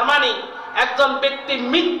 তার মানে একজন ব্যক্তি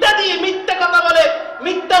মিথ্যা কথা বলে,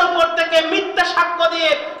 মিথ্যার উপর থেকে মিথ্যা সাক্ষ্য দিয়ে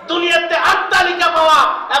দুনিয়াতে আত্মালিকা পাওয়া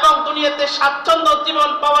এবং দুনিয়াতে স্বাচ্ছন্দ্য জীবন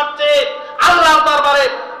পাওয়ার চেয়ে আল্লাহর দরবারে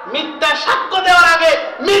মিথ্যা সাক্ষ্য দেওয়ার আগে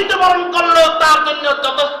মৃত্যুবরণ করলেও তার জন্য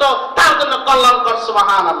যথেষ্ট, তার জন্য কল্যাণকর।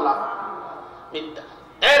 সুবহানাল্লাহ। মিথ্যা।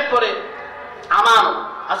 এরপরে আমানত।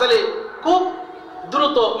 আসলে খুব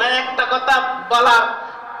দ্রুত, মানে একটা কথা বলার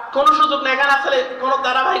কোন সুযোগ নেই, এখানে আসলে কোনো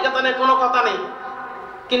ধারাবাহিকতা নেই, কোনো কথা নেই,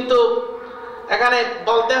 কিন্তু এখানে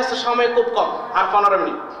বলতে হচ্ছে সময় খুব কম, আর 15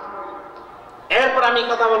 মিনিট। এরপর আমি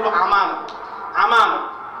কথা বলবো আমানত। আমানত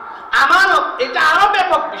আমানত এটা আরো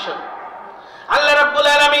ব্যাপক বিষয়। আল্লাহ রাব্বুল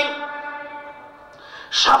আলামিন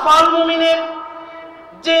সফল মুমিনের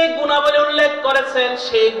যে গুণাবলী উল্লেখ করেছেন,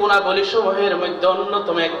 সেই গুণাবলী সমূহের মধ্যে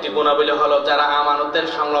অন্যতম একটি গুণাবলী হলো যারা আমানতের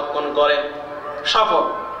সংরক্ষণ করে সফল।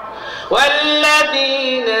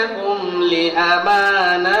 والذين هم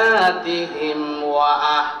لأماناتهم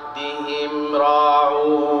وعهدهم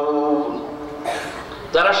راعون।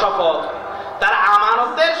 যারা সফল তারা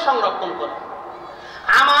আমানতের সংরক্ষণ করে।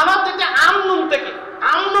 আমানত এটা আমনুন থেকে,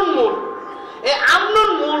 আমনুন মূল। এই আমনুন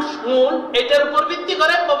মূল এটার উপর ভিত্তি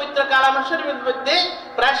করে পবিত্র কালামে শরীফের মধ্যে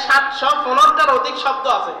প্রায় 715টার অধিক শব্দ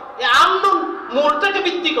আছে। এই আমনুন মূলটাকে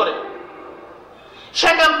ভিত্তি করে,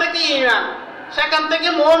 সেখান থেকে ঈমান, সেখান থেকে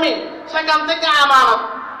মুমিন, সেখান থেকে আমানত।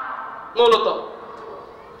 মূলত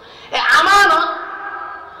এই আমানত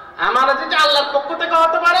এটা আল্লাহর পক্ষ থেকে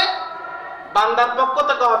হতে পারে, বান্দার পক্ষ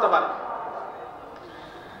থেকে হতে পারে।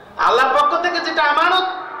 আল্লাহর পক্ষ থেকে যেটা আমানত,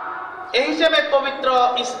 এই হিসেবে পবিত্র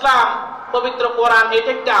ইসলাম, পবিত্র কোরআন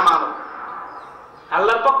এটা একটা আমানত।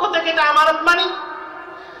 আল্লাহর পক্ষ থেকে এটা আমানত মানি,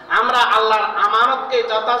 আমরা আল্লাহর আমানতকে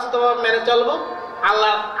যথাযথভাবে মেনে চলবো,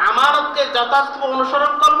 আল্লাহর আমানতকে যথাযথভাবে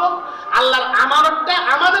অনুসরণ করব। আল্লাহর আমানতটা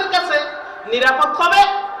আমাদের কাছে নিরাপদ হবে,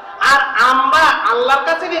 আর আমরা আল্লাহর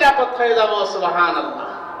কাছে নিরাপদ হয়ে যাব। সুবহানাল্লাহ।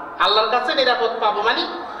 আল্লাহর কাছে নিরাপদ পাবো মানে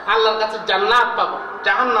আল্লাহর কাছে জান্নাত পাবো,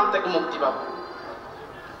 জাহান্নাম থেকে মুক্তি পাবো।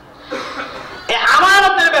 এই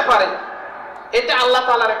আমানতের ব্যাপারে এটা আল্লাহ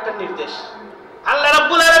তাআলার একটা নির্দেশ। আল্লাহ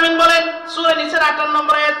রাব্বুল আলামিন বলেন সূরা নিসার 58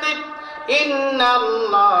 নম্বর আয়াতে,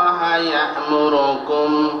 ইন্নাল্লাহা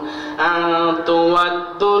ইয়া'মুরুকুম আন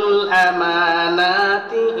তুওয়াদ্দুল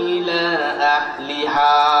আমানাতি ইলা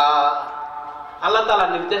আহলিহা। আল্লাহ তাআলা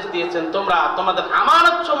নির্দেশ দিয়েছেন তোমরা তোমাদের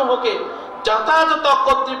আমানতসমূহকে যথাযথ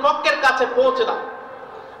কর্তৃপক্ষের কাছে পৌঁছে দাও।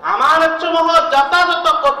 আমানতসমূহ যথাযথ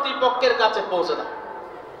কর্তৃপক্ষের কাছে পৌঁছে দাও।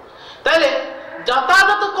 তাইলে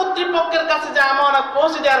যথাযথ কর্তৃপক্ষের কাছে যে আমানত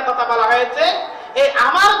পৌঁছে দেওয়ার কথা বলা হয়েছে, এই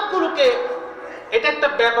আমানতগুলোকে, এটা একটা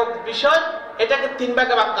ব্যাপক বিষয়, এটাকে 3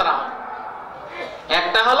 ভাগে ভাগ করা হয়।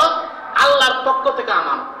 একটা হলো আল্লাহর পক্ষ থেকে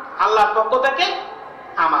আমানত, আল্লাহর পক্ষ থেকে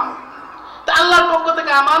আমানত। তো আল্লাহর পক্ষ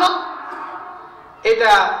থেকে আমানত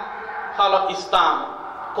এটা হলো ইসলাম,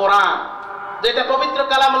 কোরআন, যেটা পবিত্র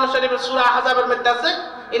কালামুল শরীফের সূরা আহজাবের মধ্যে আছে,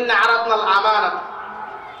 ইন্না আরাদনাল আমানাত,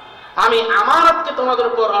 আমি আমানতকে তোমাদের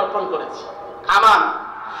উপর অর্পণ করেছি। আমান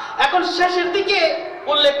এখন শেষের দিকে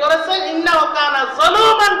উল্লেখ করেছে ইন্নাহু কানা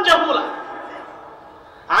যালুমান জাহুলা।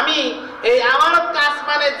 আমি এই আমানতকে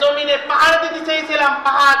আসমানে, জমিনে, পাহাড়ে দিতে চেয়েছিলাম,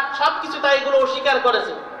 পাহাড় সবকিছু তাই এগুলো অস্বীকার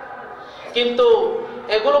করেছে, কিন্তু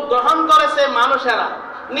এগুলো গ্রহণ করেছে মানুষেরা।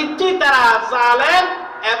 নিশ্চয়ই তারা জালেম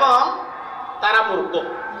এবং তারা মূর্খ,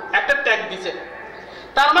 একটা ট্যাগ দিছে।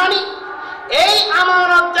 তার মানে এই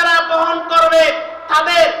আমানত যারা বহন করবে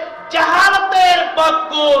তাদের জাহালাতের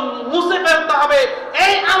বদগুণ মুছে ফেলতে হবে।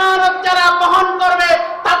 এই আমানত যারা বহন করবে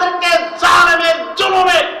তাদেরকে জালেমের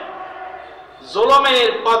জুলুমের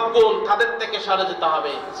বদগুণ তাদের থেকে সরে যেতে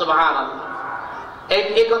হবে। সুবহানাল্লাহ।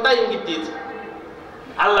 এই কথা ইঙ্গিত দিয়েছে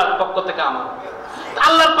আল্লাহর পক্ষ থেকে আমানত।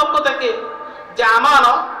 আল্লাহর পক্ষ থেকে যে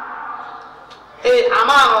আমানত, এই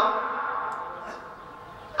আমানত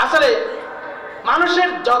আসলে মানুষের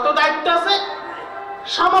যত দায়িত্ব আছে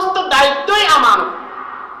সমস্ত দায়িত্বই আমানত।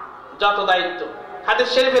 যত দায়িত্ব হাদিস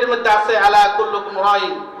শরীফের মধ্যে আছে, আলা কুল্লুকুম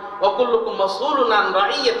রাইন ওয়া কুল্লুকুম মাসউলুন আন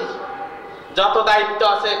রাইয়াতিহি। যত দায়িত্ব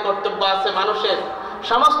আছে, কর্তব্য আছে মানুষের,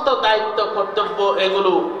 সমস্ত দায়িত্ব, কর্তব্য,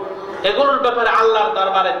 এগুলোর ব্যাপারে আল্লাহর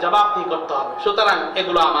দরবারে জবাবদিহি করতে হবে। সুতরাং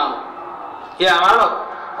এগুলো আমানত, এই আমানত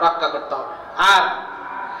রক্ষা করতে হবে। আর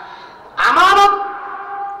আমানত,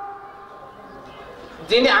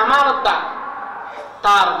 যিনি আমানতদার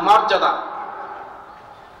তার মর্যাদা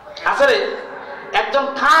আসলে একজন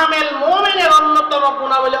কামেল মুমিনের অন্যতম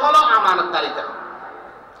গুণাবলী হলো আমানতদারিতা।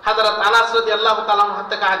 হযরত আনাস রাদিয়াল্লাহু তাআলা আনহু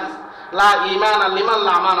থেকে হাদিস, লা ঈমানা লিমান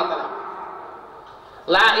লা আমানাতা লাহু।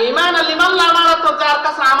 লা ঈমানা লিমান লা আমানাতা, যার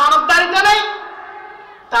কাছে আমানতদারিতা নেই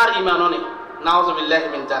তার ঈমানও নেই। নাউযুবিল্লাহি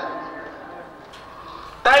মিন যালিক।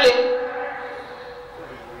 তাইলে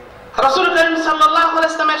রাসূল করিম সাল্লাল্লাহু আলাইহি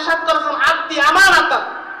ওয়াসাল্লাম ইরশাদ করেছেন, আদ্দি আমানাতা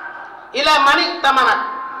ইলা মান ইতামানাক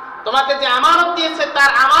তোমাকে যে আমানত দিয়েছে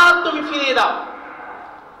তার আমানত তুমি ফিরিয়ে দাও।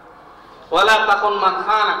 ওয়ালা তাকুন মান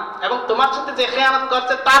খানা, এবং তোমার সাথে যে খেয়ানত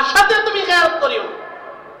করছে তার সাথে তুমি খেয়ানত করিও।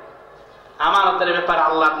 আমানতের ব্যাপারে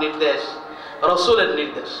আল্লাহর নির্দেশ, রাসূলের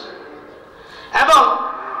নির্দেশ, এবং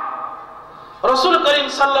রাসূল করিম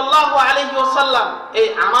সাল্লাল্লাহু আলাইহি ওয়াসাল্লাম এই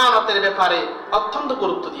আমানতের ব্যাপারে অত্যন্ত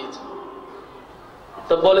গুরুত্ব দিয়েছেন।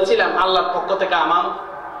 তো বলেছিলাম আল্লাহর পক্ষ থেকে আমানত,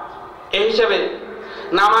 এই হিসাবে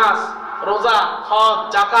নামাজ, রোজা, হজ,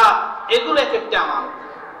 যাকাত এগুলো এক একটি আমানত।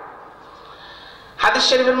 হাদিস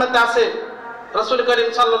শরীফের মধ্যে আছে রাসূল করিম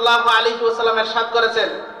সাল্লাল্লাহু আলাইহি ওয়াসাল্লাম ইরশাদ করেছেন,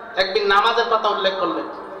 একদিন নামাজের কথা উল্লেখ করলেন।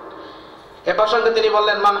 এ প্রসঙ্গে তিনি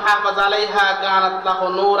বললেন, মান হাফাজ আলাইহা কানাত লাহু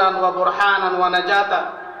নূরান ওয়া বুরহানান ওয়া নাজাতা।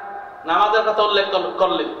 নামাজের কথা উল্লেখ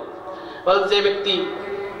করলেন, বলেন যে ব্যক্তি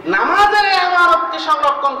নামাজের এই আমানতকে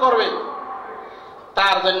সংরক্ষণ করবে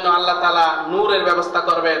তার জন্য আল্লাহ তাআলা নূরের ব্যবস্থা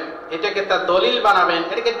করবেন, এটাকে তার দলিল বানাবেন,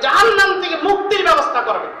 এটাকে জাহান্নাম থেকে মুক্তির ব্যবস্থা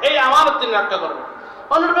করবেন। এই আমানত তিনি রক্ষা করবেন।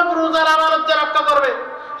 অনুরূপে রোজার আমানত যে রক্ষা করবে,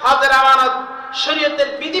 হজের আমানত, শরীয়তের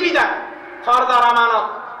বিধিবিধান, ফরদার আমানত,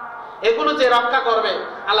 এগুলো যে রক্ষা করবে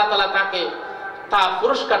আল্লাহ তাআলা তাকে তার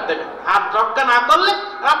পুরস্কার দেবেন। আর রক্ষা না করলে,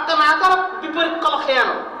 রক্ষা না করার বিপরীত কল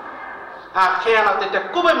খেয়ানত, আর খেয়ানত এটা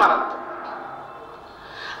খুবই মারাত্মক।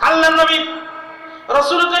 আল্লাহর নবী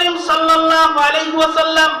রাসূল করিম সাল্লাল্লাহু আলাইহি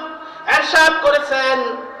ওয়াসাল্লাম ইরশাদ করেছেন,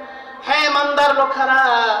 হে ইমানদার লোকেরা,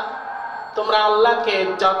 তোমরা আল্লাহকে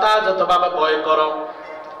যথাযথভাবে ভয় করো,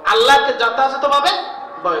 আল্লাহকে যথাযথভাবে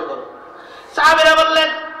ভয় করো। সাহাবীরা বললেন,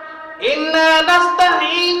 ইন্না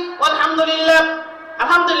নাস্তাহি, আলহামদুলিল্লাহ,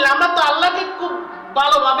 আলহামদুলিল্লাহ, আমরা তো আল্লাহকে খুব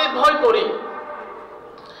ভালোভাবে ভয় করি।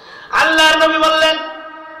 আল্লাহর নবী বললেন,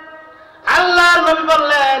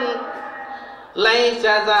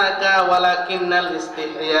 লাইসা যাকা ওয়ালাকিন্নাল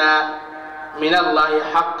ইস্তিহয়া মিনাল্লাহি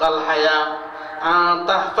হাক্কাল হায়া আন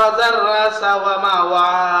তাহফাজার রাসা ওয়া মা ওয়া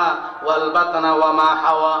ওয়াল বাতনা ওয়া মা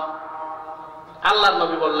হাওয়া। আল্লাহর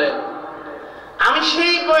নবী বললেন, আমি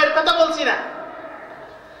সেই বইয়ের কথা বলছি না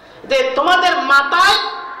যে তোমাদের মাথায়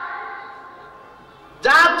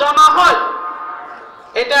যা জমা হয়,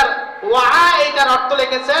 এটার ওয়া, এটার অর্থ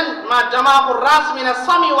লিখেছেন মা জামাউর রাস মিনাস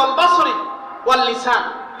সামি ওয়াল বাসরি ওয়াল লিসান,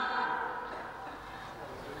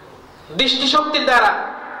 দৃষ্টিশক্তির দ্বারা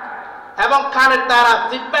এবং কানের দ্বারা,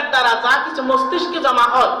 জিহ্বার দ্বারা যা কিছু মস্তিষ্কে জমা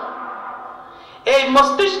হয়, এই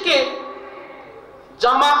মস্তিষ্কে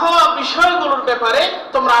জমা হওয়া বিষয়গুলোর ব্যাপারে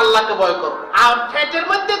তোমরা আল্লাহকে ভয় করো, আর পেটের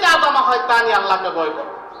মধ্যে যা জমা হয় তা নিয়ে আল্লাহকে ভয়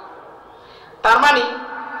করো। তার মানে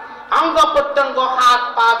অঙ্গ প্রত্যঙ্গ, হাত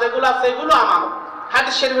পা যেগুলো আছে এগুলো আমানত।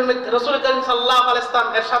 হাদিস শরীফের মধ্যে রাসূল করিম সাল্লাল্লাহু আলাইহি ওয়াসাল্লাম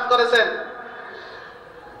ইরশাদ করেছেন,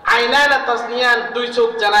 আইনানা তাসনিয়ান, দুই চোখ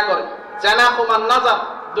জানা করে, জানাহুমান নাযার,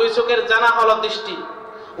 দুই চোখের জানা হলো দৃষ্টি,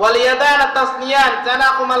 ওয়াল ইয়াদানা তাসনিয়ান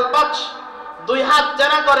জানাহুমাল বাতশ, দুই হাত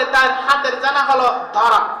জানা করে, তার হাতের জানা হলো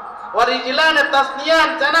ধরা, ওয়া রিজলানা তাসনিয়ান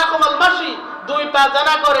জানাহুমাল মাশি, দুই পা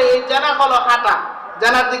জানা করে, এই জানা হলো হাঁটা,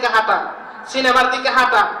 জানার দিকে হাঁটা, সিনেমার দিকে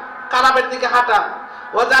হাঁটা, খারাপের দিকে হাঁটা,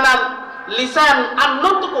 ওয়া জানাল লিসান আন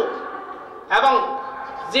নুতকু, এবং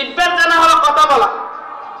জিহ্বার জানা হলো কথা বলা,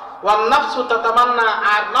 ওয়ান নাফসু তাতামান্না,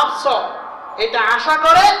 আর নফস এটা আশা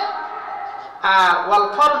করে, আর ওয়াল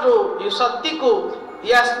ফরজু ইউসাদ্দিকু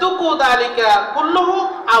ইয়াসদুকু যালিকা কুল্লুহু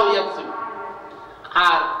আও ইয়াকযিব,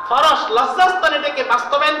 আর ফরজ লজ্জাস্থান এটাকে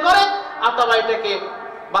বাস্তবায়ন করে অথবা এটাকে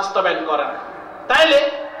বাস্তবায়ন করে না। তাইলে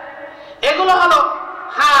এগুলো হলো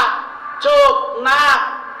হাত, চোখ, নাক,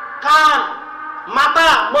 কান, মাথা,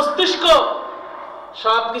 মস্তিষ্ক,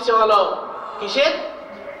 সবকিছু হলো কিসের?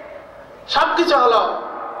 সবকিছু হলো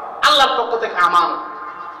আল্লাহর পক্ষ থেকে আমানত।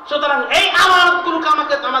 সুতরাং এই আমানতগুলোকে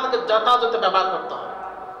আমাদেরকে যথাযথ ব্যবহার করতে হবে।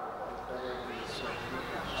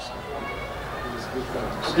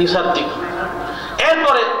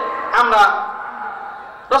 এরপরে আমরা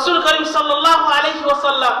রাসূল করিম সাল্লাল্লাহু আলাইহি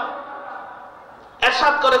ওয়াসাল্লাম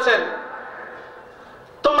ইরশাদ করেছেন,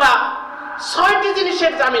 তোমরা 6টি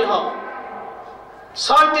জিনিসের জামিন হও,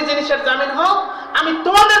 6টি জিনিসের জামিন হও, আমি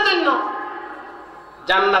তোমাদের জন্য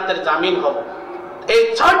জান্নাতের জামিন হব। এই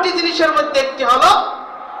 6টি জিনিসের মধ্যে একটি হলো,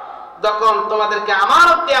 যখন তোমাদেরকে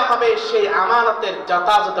আমানত দেওয়া হবে সেই আমানতের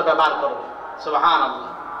যথাযথ ব্যবহার করবে।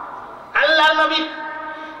 সুবহানাল্লাহ। আল্লাহর নবী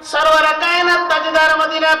সরওয়ারে কায়নাত তাজদার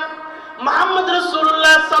মদিনা মুহাম্মদ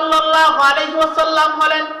রাসূলুল্লাহ সাল্লাল্লাহু আলাইহি ওয়াসাল্লাম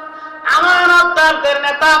হলেন আমানতদারদের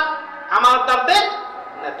নেতা, আমানতদারদের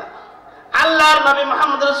নেতা। আল্লাহর নবী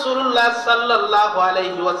মুহাম্মদ রাসূলুল্লাহ সাল্লাল্লাহু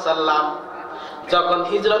আলাইহি ওয়াসাল্লাম যখন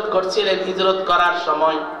হিজরত করছিলেন, হিজরত করার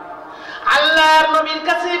সময় আল্লাহর নবীর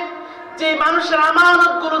কাছে যে মানুষের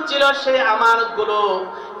আমানতগুলো ছিল সেই আমানতগুলো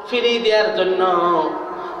ফিরিয়ে দেওয়ার জন্য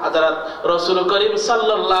হযরত রাসূল করিম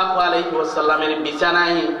সাল্লাল্লাহু আলাইহি ওয়াসাল্লামের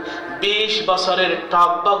বিছানায় 20 বছরের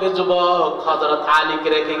টকবকে যুবক হযরত আলীকে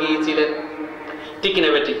রেখে গিয়েছিলেন। ঠিক না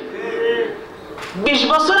বেটি? 20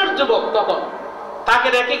 বছরের যুবক তখন, তাকে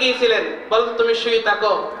রেখে গিয়েছিলেন, বলতে তুমি শুয়ে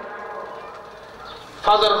থাকো,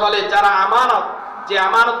 ফজর হলে যারা আমানত, যে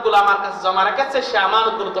আমানত গুলো আমার কাছে জমা রেখেছে, সে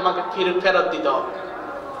আমানত গুলো তোমাকে ফেরত দিতে হবে।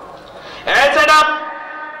 এছাড়া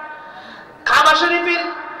কাবা শরীফের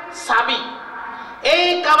চাবি, এই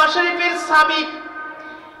কাবা শরীফের চাবি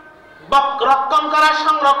রক্ষণ করা,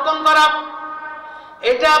 সংরক্ষণ করা,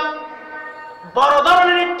 এটা বড়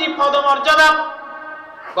ধরনের একটি পদমর্যাদা,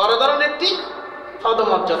 বড় ধরনের একটি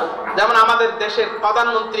পদমর্যাদা। যেমন আমাদের দেশের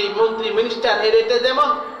প্রধানমন্ত্রী, মন্ত্রী, মিনিস্টার, এটা যেমন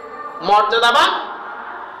মর্যাদাবান,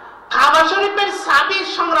 কাবা শরীফের চাবির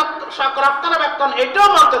রক্ষণাবেক্ষণ এটাও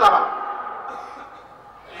মর্যাদাবান।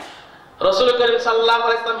 রাসূল করিম সাল্লাল্লাহু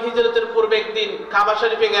আলাইহি ওয়াসাল্লাম হিজরতের পূর্বে একদিন কাবা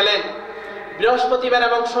শরীফে গেলেন। বৃহস্পতিবার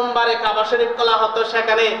এবং সোমবারে কাবা শরীফ খোলা হতো,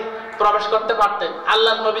 সেখানে প্রবেশ করতে পারতেন।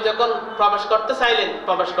 আল্লাহর নবী যখন প্রবেশ করতে চাইলেন,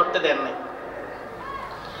 প্রবেশ করতে দেন নাই,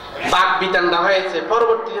 বাক বিতণ্ডা হয়েছে,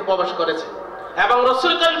 পরবর্তীতে প্রবেশ করেছে। এবং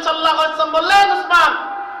রাসূল করিম সাল্লাল্লাহু আলাইহি ওয়াসাল্লাম বললেন, উসমান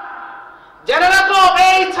জেনে রাখো,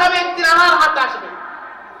 এই চাবি একদিন আমার হাতে আসবে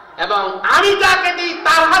এবং আমি যাকে দিই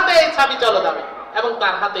তার হাতে এই চাবি চলে যাবে এবং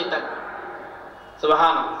তার হাতেই থাকবে।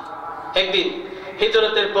 সুবহানাল্লাহ। একদিন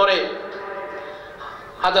হিজরতের পরে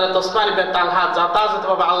হযরত ওসমান ইবনে তালহা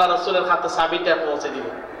যথাযথভাবে আল্লাহ রাসূলের হাতে চাবিটা পৌঁছে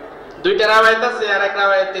দিলেন। দুইটা রাওয়ায়াত আছে, আর এক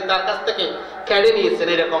রাওয়ায়াতে তার কাছ থেকে কেড়ে নিয়েছেন,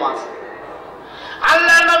 এরকম আছে।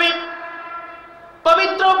 আল্লাহর নবী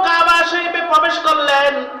পবিত্র কাবা শরীফে প্রবেশ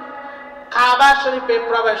করলেন। কাবা শরীফে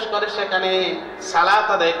প্রবেশ করে সেখানে সালাত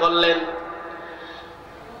আদায় করলেন।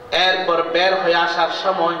 এরপর বের হয়ে আসার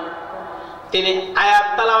সময় তিনি আয়াত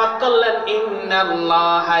তেলাওয়াত করলেন,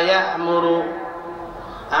 ইন্নাল্লাহা ইয়া'মুরু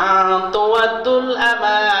আন তুওয়াদ্দুল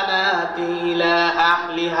আমানাতি ইলা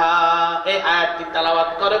আহলিহা। এই আয়াতটি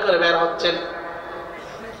তেলাওয়াত করে করে বের হচ্ছেন।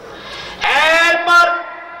 এরপর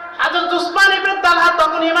হযরত উসমান ইবনে তালহা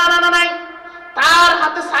তখন ঈমান আনা নাই, তার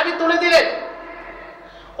হাতে চাবি তুলে দিলেন।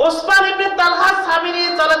 উসমান ইবনে তালহা চাবি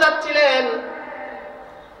নিয়ে চলে যাচ্ছিলেন।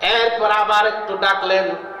 এরপর আবার একটু ডাকলেন,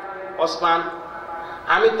 ওসমান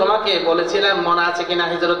আমি তোমাকে বলেছিলাম মনে আছে কিনা,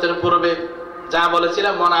 হিজরতের পূর্বে যা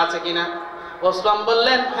বলেছিলাম মনে আছে কিনা? ওসমান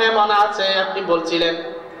বললেন, হ্যাঁ মনে আছে, আপনি বলছিলেন।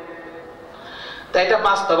 তাই এটা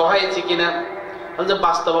বাস্তব হয়েছে কিনা? বলছে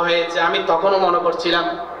বাস্তব হয়েছে। আমি তখনও মনে করছিলাম,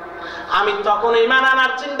 আমি তখন ঈমান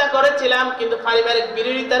আনার চিন্তা করেছিলাম, কিন্তু পারিবারিক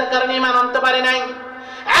বিরোধিতার কারণে ঈমান আনতে পারি নাই।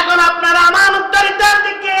 এখন আপনার আমানতদারিতার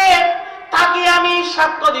দিকে তাকিয়ে আমি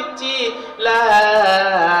সাক্ষ্য দিচ্ছি, লা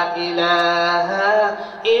ইলাহা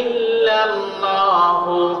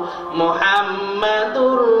ইল্লাল্লাহু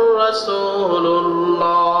মুহাম্মাদুর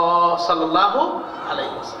রাসূলুল্লাহ সাল্লাল্লাহু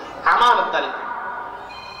আলাইহি ওয়াসাল্লাম। আমানতদারিতা।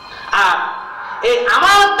 আর এই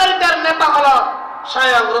আমানতদারিতার নেতা হলো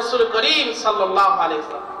স্বয়ং রাসূল করিম সাল্লাল্লাহু আলাইহি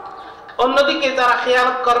ওয়াসাল্লাম। অন্যদিকে যারা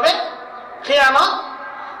খেয়ানত করবে,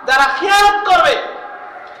 যারা খেয়ানত করবে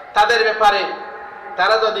তাদের ব্যাপারে,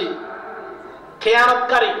 তারা যদি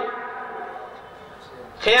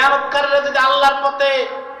খেয়ানতকারীরা যদি আল্লাহর পথে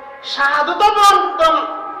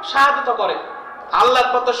শাহাদাত করে, আল্লাহর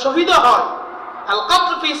পথে শহীদ হয়, আল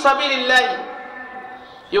কাতলু ফি সাবিলিল্লাহ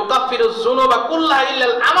ইউকাফিরু যুনুবা কুল্লাহা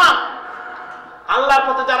ইল্লাল আমান। আল্লাহর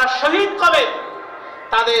পথে যারা শহীদ হবে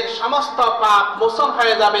তাদের সমস্ত পাপ মোচন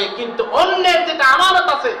হয়ে যাবে, কিন্তু অন্যের যেটা আমানত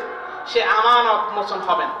আছে সে আমানত মোচন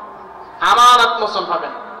হবে না, আমানত মোচন হবে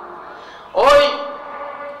না। ওই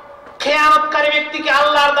খেয়ানতকারী ব্যক্তিকে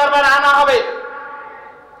আল্লাহর দরবারে আনা হবে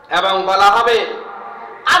এবং বলা হবে,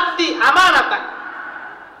 আদ্দি আমানাতা,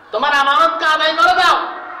 তোমার আমানতকে আদায় করে দাও।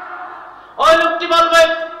 ওই লোকটি বলবে,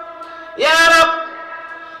 ইয়া রব,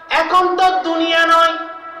 এখন তো দুনিয়া নয়,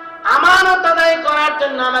 আমানত আদায় করার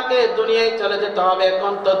জন্য আমাকে দুনিয়ায় চলে যেতে হবে,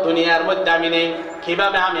 এখন তো দুনিয়ার মধ্যে আমি নেই,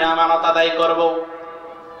 কিভাবে আমি আমানত আদায় করব?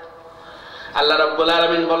 আল্লাহ রাব্বুল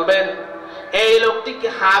আলামিন বলবেন, এই লোকটিকে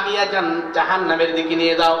হাবিয়া জাহান্নামের দিকে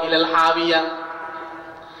নিয়ে যাও, ইলাল হাবিয়া,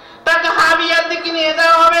 তাকে হাবিয়ার দিকে নিয়ে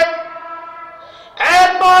যাওয়া হবে।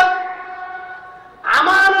 এরপর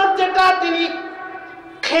আমানত যেটা তিনি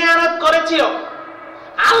খেয়ানত করেছিল,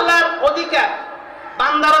 আল্লাহর অধিকার,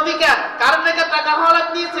 বান্দার অধিকার, কার থেকে টাকা হওয়ার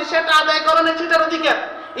দিয়েছে সেটা আদায় করে না, সেটার অধিকার,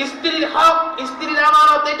 স্ত্রীর হক, স্ত্রীর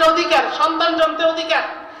আমানত, এটা অধিকার, সন্তান জন্মের অধিকার,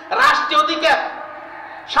 রাষ্ট্রীয় অধিকার,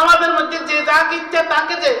 সমাজের মধ্যে যে যাকে ইচ্ছা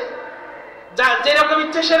তাকে যেরকম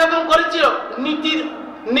ইচ্ছা সেরকম করেছিল।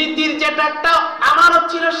 নীতির যেটা একটা আমানত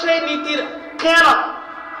ছিল, সেই নীতির খেয়ানত।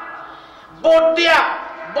 ভোট দেয়া,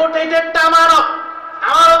 ভোট এটা একটা আমানত।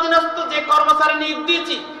 আমার অধীনস্থ যে কর্মচারী নিয়োগ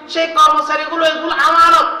দিয়েছি সেই কর্মচারীগুলো, এগুলো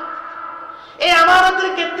আমানত। এই আমানতের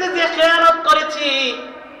ক্ষেত্রে যে খেয়ানত করেছি,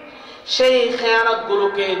 সেই খেয়ানত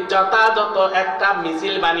গুলোকে যথাযথ একটা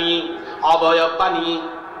মিছিল বানিয়ে, অবয়ব বানিয়ে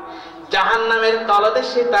জাহান্নামের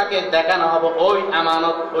তলদেশে তাকে দেখানো হবে, ওই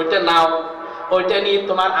আমানত, ওইটা নাও, ওইটা নিয়ে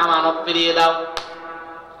তোমার আমানত ফিরিয়ে দাও।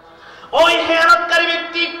 ওই খেয়ানতকারী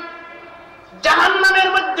ব্যক্তি জাহান্নামের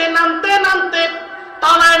মধ্যে নামতে নামতে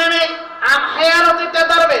তলায় নেমে খেয়ানতিতে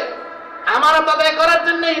ধরবে, আমানত আদায় করার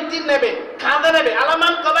জন্য ইতি নেবে, কাঁধে নেবে,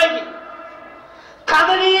 আলামান কবাইহি,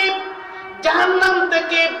 কাঁধে নিয়ে জাহান্নাম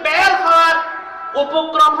থেকে বের হওয়ার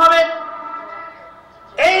উপক্রম হবে।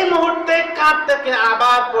 এই মুহূর্তে কাঁধ থেকে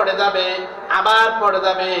আবার পড়ে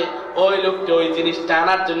যাবে, ওই লোকটি ওই জিনিসটা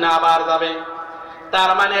আনার জন্য আবার যাবে।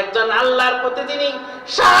 তার মানে একজন আল্লাহর প্রতি যিনি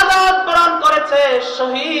শাহাদাত বরণ করেছে,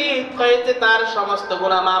 শহীদ হয়েছে, তার সমস্ত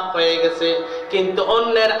গুনাহ মাফ হয়ে গেছে, কিন্তু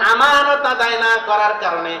অন্যের আমানত আদায় না করার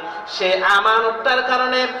কারণে, সে আমানতটার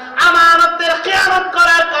কারণে, আমানতের খেয়ানত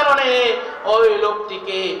করার কারণে ওই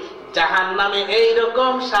লোকটিকে জাহান্নামে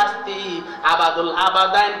এইরকম শাস্তি, আবাদুল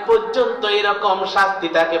আবাদাইন পর্যন্ত এইরকম শাস্তি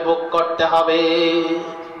তাকে ভোগ করতে হবে।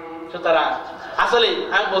 সুতরাং আসলে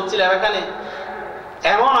আমি বলছিলাম এখানে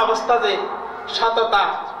এমন অবস্থা যে সততা,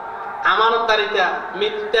 আমানতদারিতা,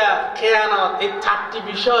 মিথ্যা, খেয়ানত, এই 4টি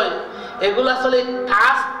বিষয়, এগুলো আসলে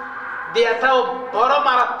কাজ দেওয়াটাও বড়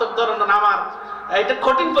মারাত্মক ধরনের, আমার এটা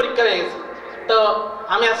কঠিন পরীক্ষা হয়ে গেছে। তো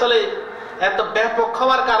আমি আসলে এত ব্যাপক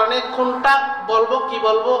হওয়ার কারণে কোনটা বলবো কি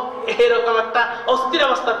বলবো এরকম একটা অস্থির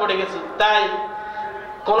অবস্থা পড়ে গেছি, তাই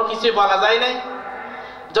কোনো কিছুই বলা যায় নাই।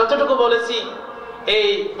 যতটুকু বলেছি এই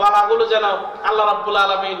বলাগুলো যেন আল্লাহ রাব্বুল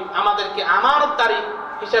আলামিন আমাদেরকে আমানতদারি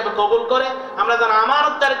হিসেবে কবুল করে, আমরা যেন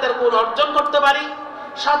আমানতদারিতার গুণ অর্জন করতে পারি,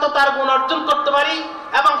 সততার গুণ অর্জন করতে পারি,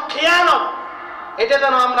 এবং খেয়ানত এটা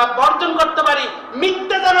যেন আমরা বর্জন করতে পারি।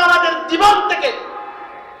 মিথ্যা যেন আমাদের জীবন থেকে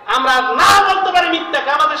আমরা না বলতে পারি।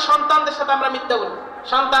 মিথ্যাকে আমাদের সন্তানদের সাথে আমরা মিথ্যা বলি,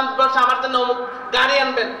 সন্তান বলছে আমার জন্য অমুক গাড়ি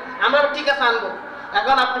আনবেন, আমরা ঠিক আছে আনবো।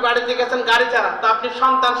 এখন আপনি বাড়িতে গেছেন গাড়ি ছাড়া, তো আপনি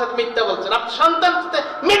সন্তানের সাথে মিথ্যা বলছেন, আপনি সন্তান সাথে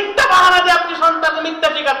মিথ্যা বাহানা দিয়ে আপনি সন্তানকে মিথ্যা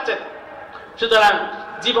শিখাচ্ছেন। সুতরাং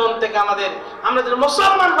জীবন থেকে আমরা যদি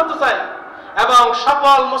মুসলমান হতে চাই, এবং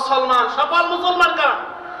সফল মুসলমান কারা,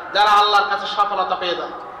 যারা আল্লাহর কাছে সফলতা পেয়ে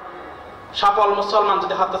যায়, সফল মুসলমান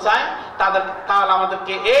যদি হতে চায় তাহলে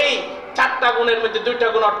আমাদেরকে এই 4টা গুণের মধ্যে 2টা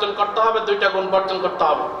গুণ অর্জন করতে হবে, 2টা গুণ বর্জন করতে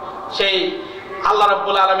হবে। সেই আল্লাহ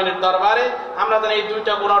রাব্বুল আলামিনের দরবারে আমরা যেন এই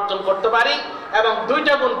 2টা গুণ অর্জন করতে পারি এবং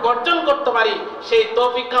 2টা গুণ বর্জন করতে পারি, সেই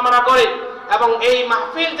তৌফিক কামনা করে, এবং এই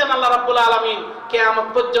মাহফিল যেন আল্লাহ রাব্বুল আলামিন কিয়ামত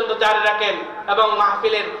পর্যন্ত জারি রাখেন, এবং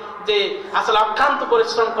মাহফিলের যে আসলে অক্লান্ত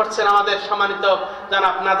পরিশ্রম করছেন আমাদের সম্মানিত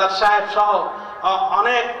জনাব নাজার সাহেব সহ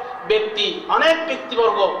অনেক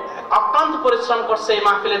ব্যক্তিবর্গ অক্লান্ত পরিশ্রম করছে এই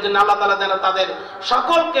মাহফিলের জন্য, আল্লাহ তাআলা যেন তাদের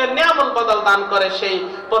সকলকে নিয়ামত বদল দান করে, সেই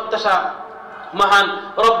প্রত্যাশা মহান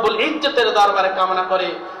রব্বুল ইজ্জতের দরবারে কামনা করে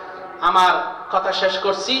আমার কথা শেষ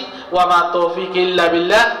করছি। ওয়া মা তৌফিক ইল্লা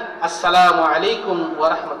বিল্লাহ। আসসালামু আলাইকুম ওয়া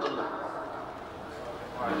রাহমাতুল্লাহ।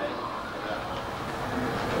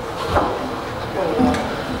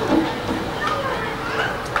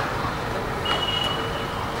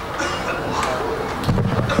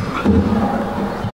 Thank you.